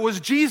that it was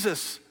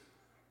Jesus'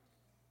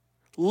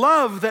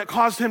 love that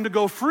caused him to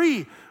go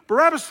free.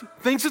 Barabbas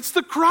thinks it's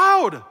the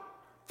crowd.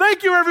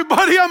 Thank you,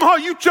 everybody.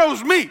 You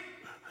chose me.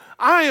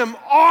 I am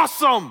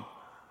awesome.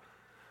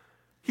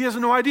 He has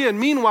no idea. And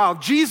meanwhile,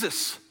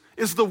 Jesus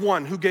is the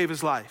one who gave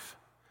his life.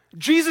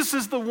 Jesus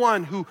is the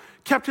one who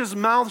kept his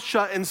mouth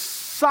shut and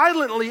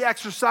silently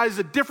exercised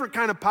a different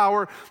kind of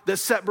power that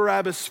set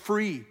Barabbas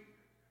free.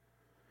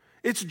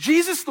 It's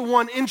Jesus the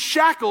one in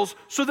shackles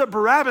so that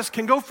Barabbas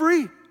can go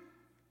free.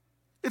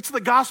 It's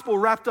the gospel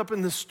wrapped up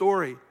in this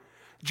story.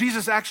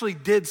 Jesus actually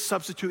did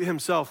substitute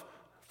himself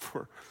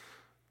for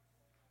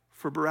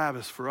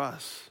Barabbas, for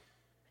us.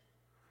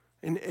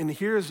 And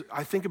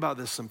I think about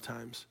this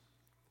sometimes,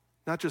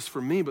 not just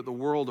for me, but the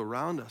world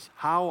around us.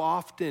 How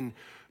often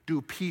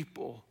do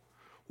people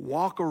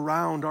walk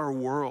around our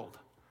world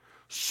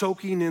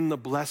soaking in the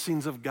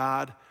blessings of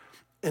God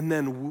and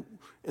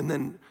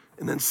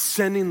then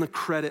sending the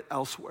credit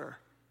elsewhere?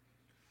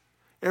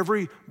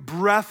 Every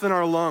breath in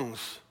our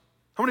lungs.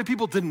 How many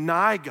people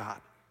deny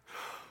God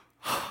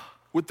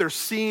with their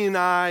seeing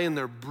eye and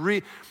their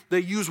breath? They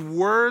use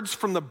words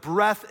from the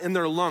breath in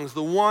their lungs,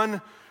 the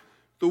one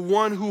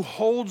who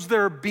holds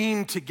their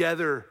being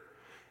together.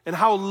 And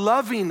how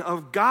loving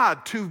of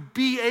God to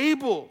be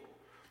able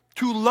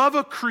to love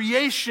a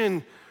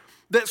creation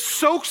that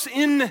soaks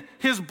in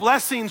his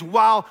blessings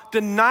while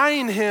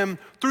denying him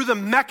through the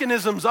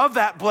mechanisms of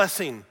that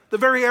blessing, the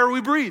very air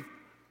we breathe.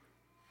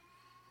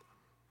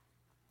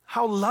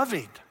 How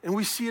loving. And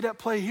we see it at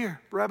play here.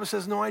 Barabbas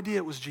has no idea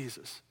it was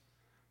Jesus.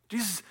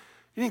 Jesus,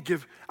 he didn't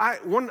give. I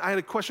had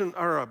a question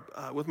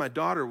with my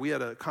daughter. We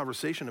had a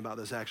conversation about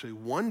this actually,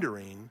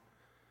 wondering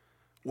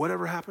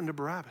whatever happened to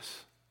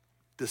Barabbas.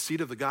 The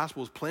seed of the gospel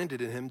was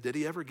planted in him. Did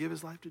he ever give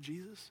his life to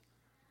Jesus?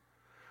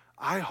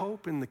 I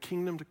hope in the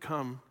kingdom to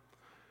come,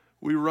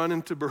 we run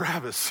into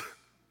Barabbas.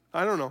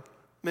 I don't know,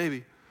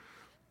 maybe.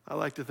 I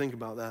like to think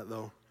about that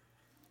though.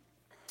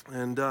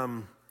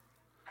 And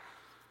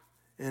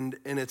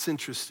it's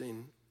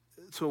interesting.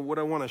 So what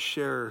I want to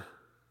share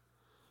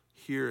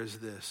here is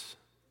this.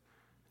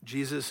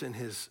 Jesus in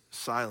his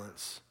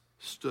silence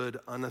stood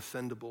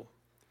unoffendable,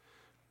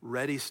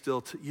 ready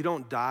still to, you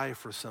don't die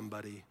for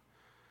somebody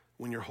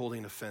when you're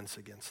holding offense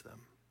against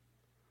them.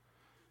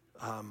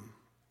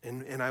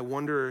 And I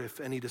wonder if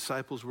any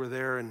disciples were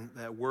there and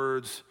that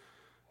words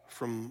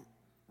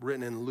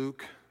written in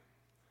Luke,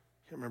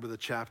 I can't remember the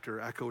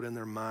chapter, echoed in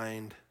their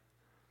mind.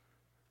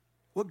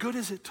 What good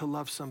is it to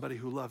love somebody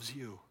who loves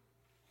you?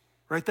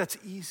 Right? That's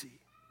easy.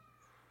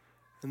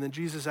 And then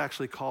Jesus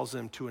actually calls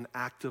them to an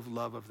active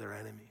love of their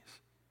enemies.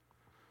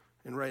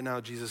 And right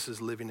now, Jesus is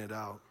living it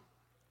out.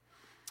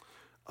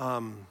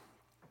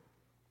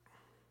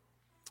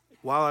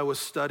 While I was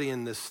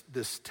studying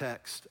this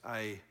text,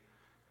 I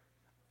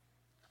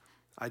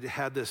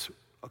had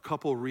a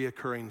couple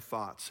reoccurring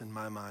thoughts in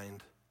my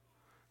mind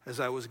as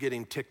I was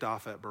getting ticked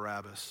off at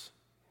Barabbas.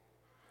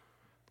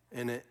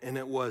 And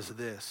it was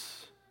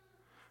this: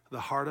 the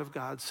heart of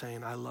God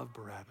saying, I love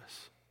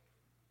Barabbas.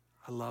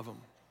 I love him.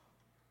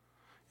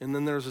 And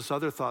then there's this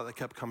other thought that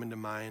kept coming to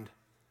mind.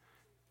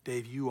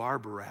 Dave, you are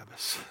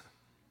Barabbas.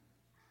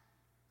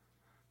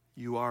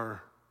 You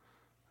are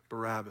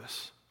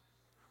Barabbas.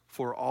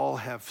 For all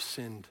have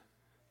sinned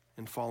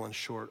and fallen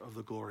short of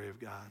the glory of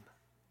God.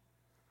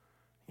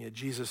 Yet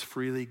Jesus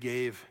freely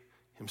gave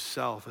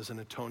himself as an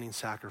atoning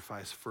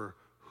sacrifice for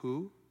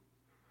who?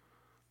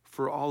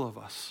 For all of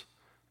us.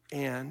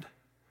 And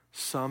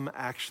some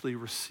actually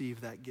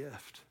received that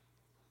gift.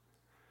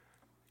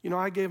 You know,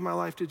 I gave my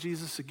life to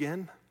Jesus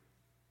again.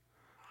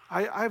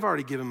 I've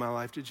already given my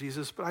life to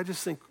Jesus, but I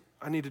just think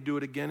I need to do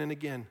it again and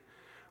again.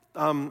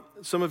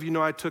 Some of you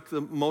know I took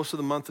most of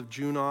the month of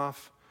June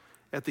off.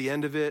 At the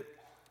end of it,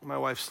 my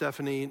wife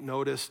Stephanie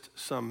noticed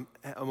some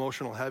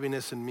emotional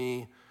heaviness in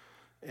me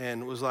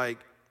and was like,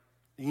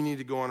 you need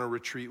to go on a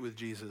retreat with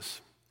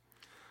Jesus.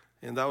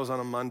 And that was on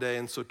a Monday,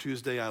 and so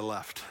Tuesday I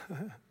left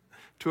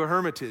to a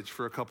hermitage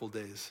for a couple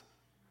days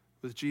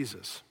with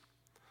Jesus.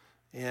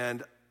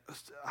 And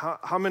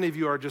how many of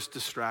you are just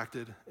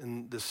distracted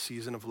in this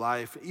season of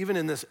life, even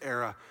in this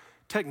era?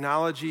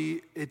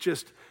 Technology,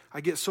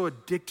 I get so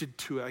addicted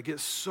to it. I get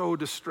so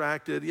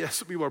distracted. Yes,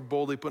 some people are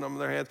boldly putting up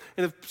their hands.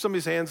 And if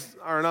somebody's hands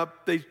aren't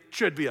up, they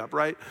should be up,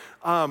 right?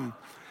 But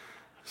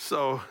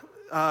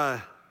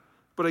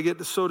I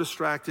get so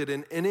distracted.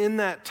 And in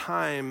that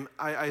time,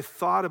 I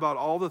thought about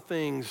all the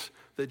things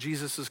that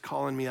Jesus is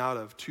calling me out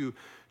of, to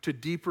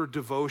deeper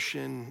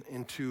devotion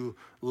and to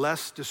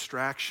less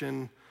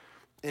distraction.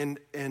 and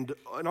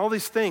all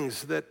these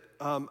things that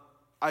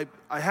I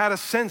had a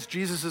sense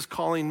Jesus is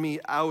calling me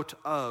out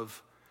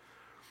of.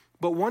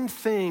 But one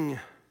thing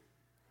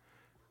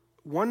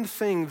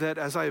that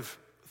as I've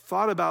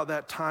thought about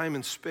that time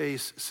and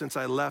space since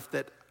I left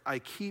that I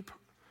keep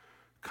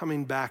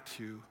coming back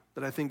to,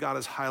 that I think God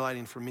is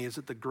highlighting for me, is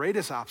that the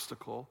greatest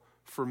obstacle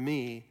for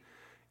me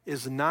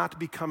is not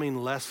becoming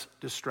less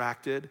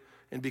distracted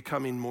and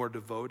becoming more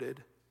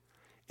devoted.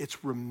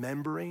 It's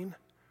remembering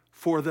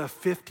for the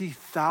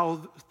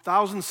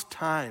 50,000th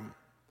time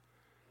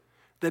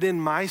that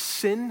in my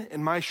sin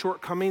and my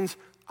shortcomings,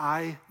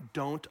 I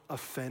don't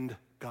offend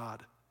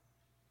God.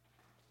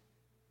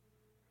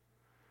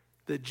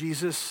 That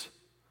Jesus,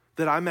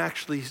 that I'm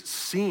actually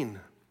seen.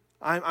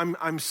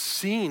 I'm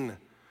seen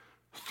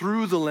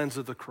through the lens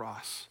of the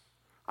cross.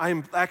 I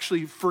am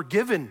actually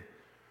forgiven.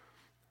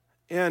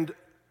 And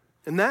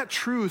that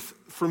truth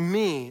for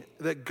me,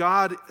 that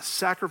God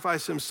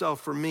sacrificed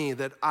himself for me,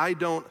 that I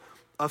don't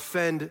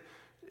offend,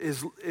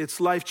 it's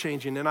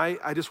life-changing. And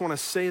I just want to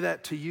say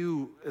that to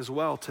you as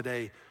well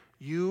today.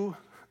 You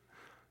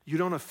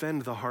don't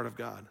offend the heart of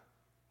God.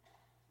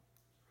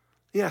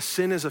 Yeah,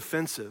 sin is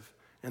offensive,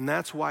 and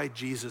that's why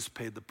Jesus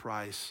paid the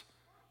price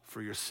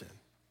for your sin.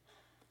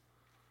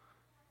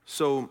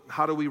 So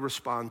how do we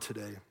respond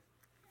today?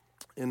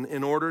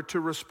 In order to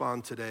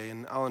respond today,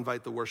 and I'll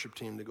invite the worship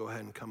team to go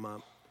ahead and come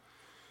up.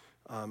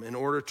 In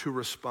order to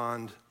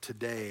respond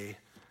today,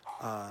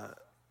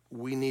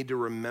 we need to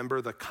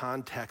remember the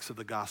context of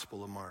the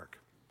Gospel of Mark.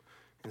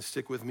 And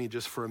stick with me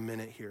just for a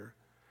minute here,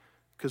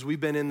 because we've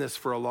been in this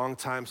for a long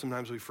time.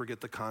 Sometimes we forget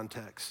the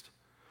context.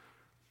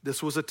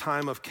 This was a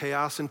time of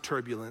chaos and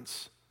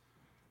turbulence,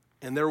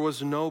 and there were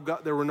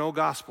no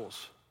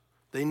Gospels.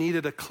 They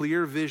needed a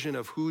clear vision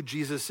of who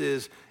Jesus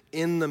is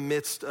in the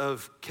midst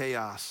of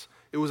chaos.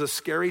 It was a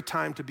scary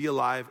time to be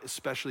alive,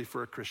 especially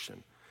for a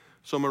Christian.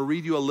 So I'm going to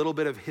read you a little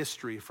bit of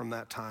history from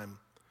that time.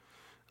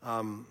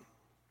 And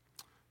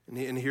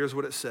here's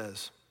what it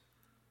says.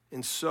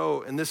 And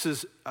this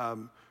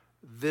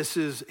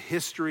is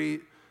history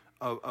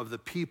of the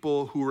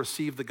people who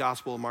received the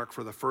Gospel of Mark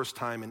for the first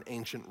time in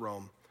ancient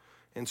Rome.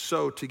 And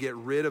so to get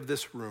rid of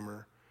this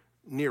rumor,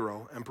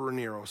 Emperor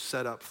Nero,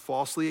 set up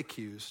falsely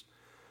accused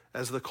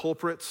as the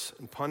culprits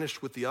and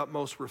punished with the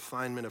utmost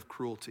refinement of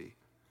cruelty,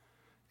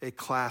 a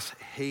class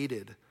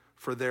hated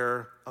for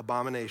their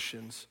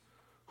abominations,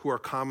 who are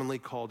commonly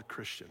called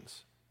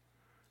Christians.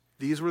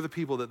 These were the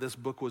people that this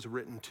book was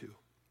written to.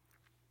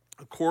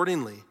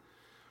 Accordingly,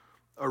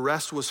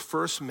 arrest was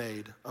first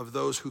made of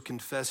those who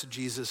confessed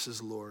Jesus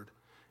as Lord,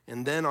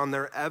 and then on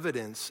their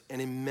evidence,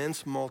 an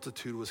immense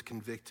multitude was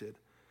convicted.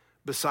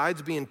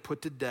 Besides being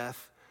put to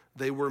death,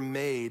 they were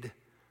made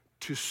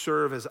to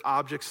serve as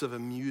objects of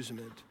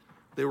amusement.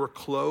 They were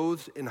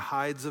clothed in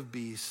hides of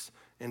beasts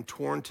and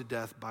torn to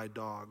death by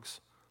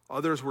dogs.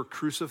 Others were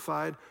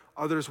crucified.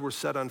 Others were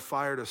set on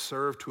fire to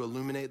serve to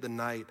illuminate the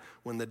night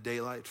when the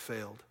daylight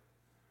failed.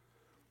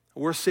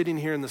 We're sitting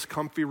here in this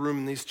comfy room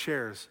in these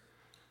chairs,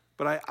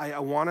 but I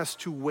want us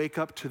to wake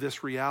up to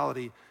this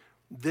reality.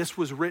 This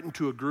was written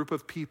to a group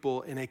of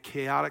people in a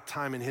chaotic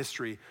time in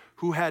history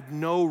who had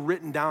no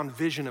written down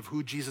vision of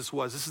who Jesus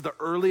was. This is the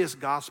earliest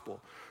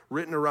gospel,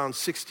 written around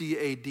 60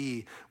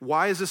 AD.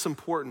 Why is this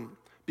important?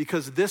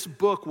 Because this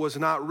book was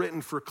not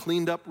written for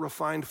cleaned up,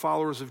 refined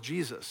followers of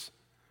Jesus.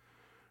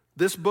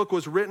 This book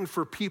was written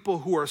for people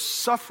who are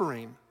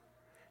suffering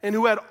and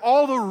who had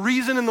all the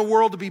reason in the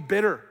world to be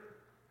bitter.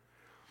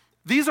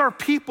 These are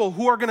people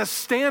who are going to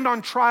stand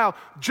on trial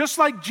just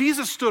like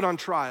Jesus stood on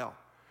trial.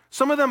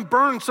 Some of them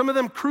burned, some of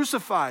them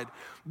crucified.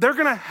 They're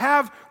going to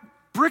have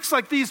bricks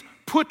like these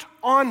put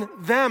on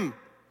them.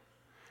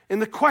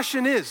 And the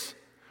question is,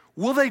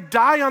 will they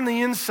die on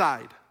the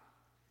inside?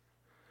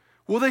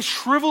 Will they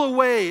shrivel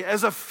away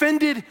as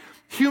offended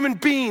human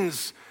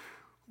beings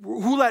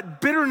who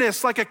let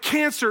bitterness like a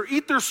cancer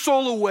eat their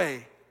soul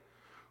away?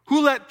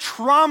 Who let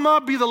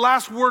trauma be the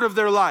last word of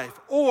their life?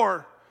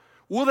 Or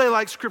will they,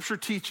 like Scripture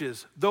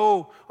teaches,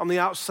 though on the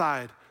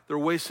outside they're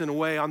wasting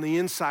away, on the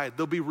inside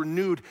they'll be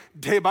renewed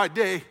day by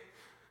day?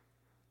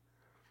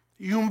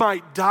 You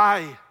might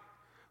die,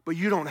 but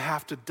you don't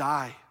have to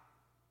die.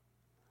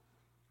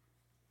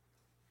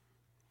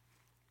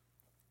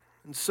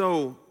 And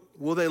so,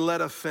 will they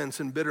let offense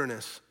and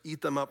bitterness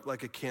eat them up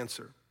like a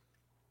cancer?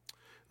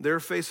 They're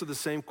faced with the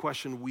same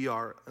question we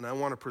are, and I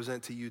want to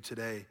present to you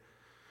today.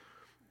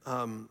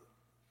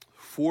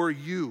 For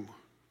you,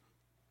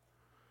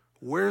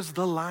 where's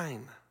the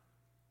line?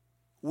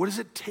 What does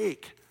it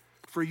take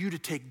for you to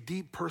take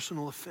deep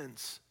personal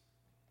offense?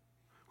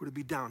 Would it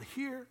be down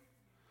here,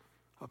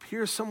 up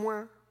here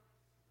somewhere?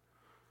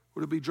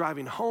 Would it be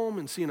driving home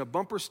and seeing a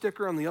bumper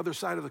sticker on the other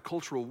side of the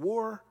cultural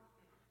war?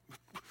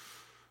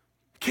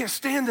 Can't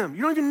stand them.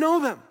 You don't even know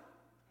them.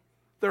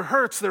 Their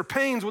hurts, their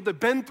pains, what they've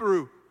been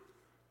through.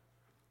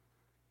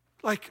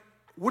 Like,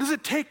 what does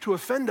it take to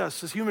offend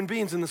us as human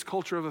beings in this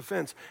culture of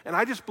offense? And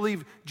I just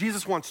believe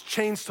Jesus wants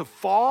chains to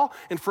fall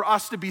and for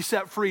us to be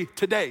set free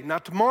today,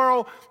 not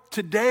tomorrow,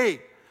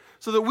 today,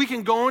 so that we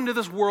can go into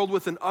this world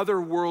with an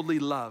otherworldly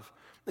love.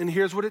 And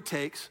here's what it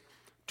takes.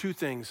 Two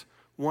things.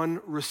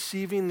 One,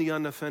 receiving the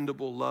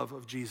unoffendable love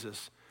of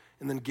Jesus,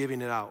 and then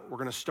giving it out. We're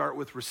going to start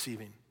with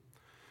receiving.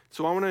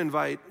 So I want to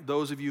invite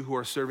those of you who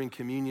are serving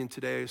communion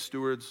today,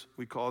 stewards,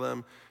 we call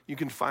them. You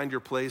can find your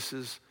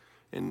places.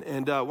 And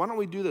why don't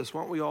we do this?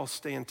 Why don't we all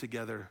stand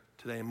together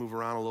today and move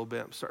around a little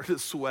bit? I'm starting to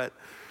sweat.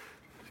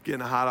 It's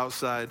getting hot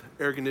outside.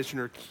 Air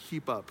conditioner,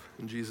 keep up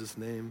in Jesus'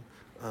 name.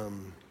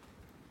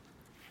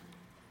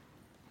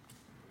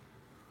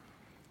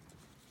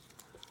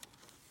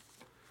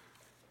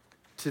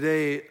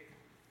 Today,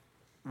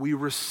 we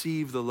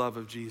receive the love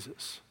of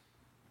Jesus.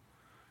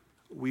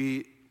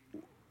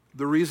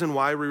 The reason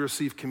why we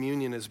receive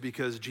communion is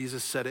because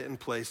Jesus set it in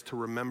place to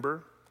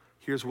remember.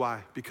 Here's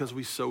why, because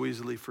we so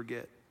easily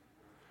forget.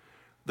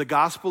 The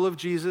gospel of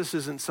Jesus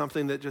isn't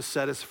something that just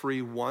set us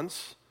free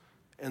once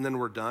and then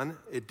we're done.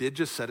 It did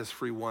just set us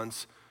free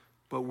once,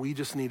 but we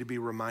just need to be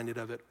reminded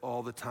of it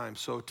all the time.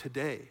 So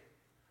today,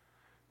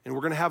 and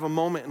we're going to have a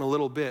moment in a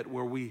little bit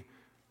where we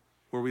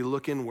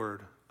look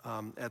inward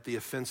at the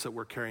offense that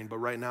we're carrying. But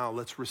right now,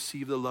 let's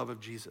receive the love of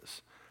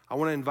Jesus. I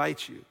want to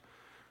invite you,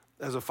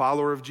 as a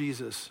follower of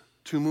Jesus,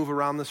 to move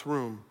around this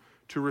room,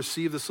 to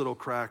receive this little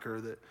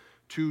cracker,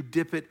 to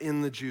dip it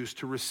in the juice,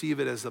 to receive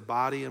it as the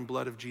body and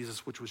blood of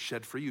Jesus, which was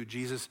shed for you.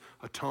 Jesus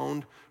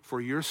atoned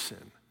for your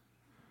sin.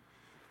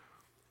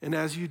 And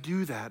as you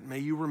do that, may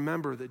you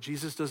remember that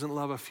Jesus doesn't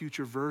love a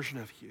future version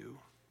of you,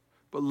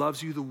 but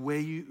loves you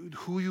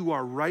who you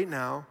are right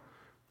now,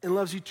 and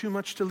loves you too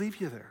much to leave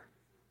you there.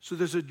 So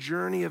there's a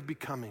journey of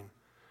becoming,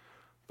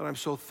 but I'm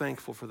so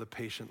thankful for the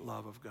patient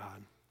love of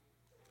God.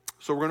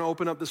 So we're going to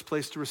open up this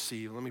place to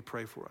receive. Let me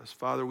pray for us.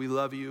 Father, we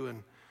love you,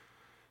 and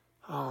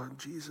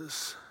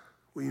Jesus,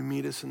 will you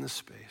meet us in this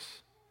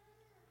space?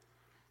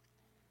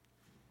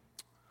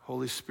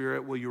 Holy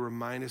Spirit, will you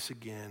remind us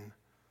again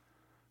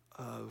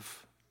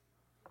of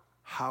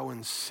how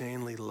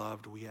insanely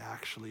loved we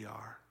actually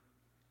are?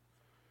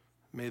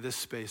 May this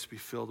space be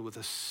filled with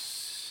a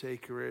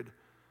sacred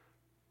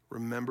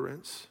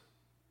remembrance,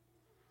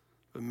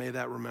 but may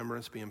that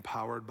remembrance be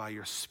empowered by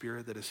your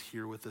Spirit that is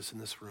here with us in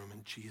this room.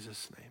 In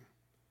Jesus'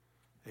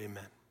 name,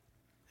 amen.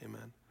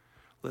 Amen.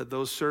 Let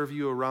those serve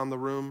you around the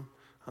room.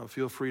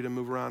 Feel free to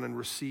move around and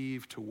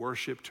receive, to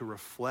worship, to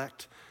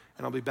reflect.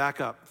 And I'll be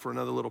back up for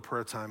another little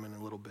prayer time in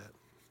a little bit.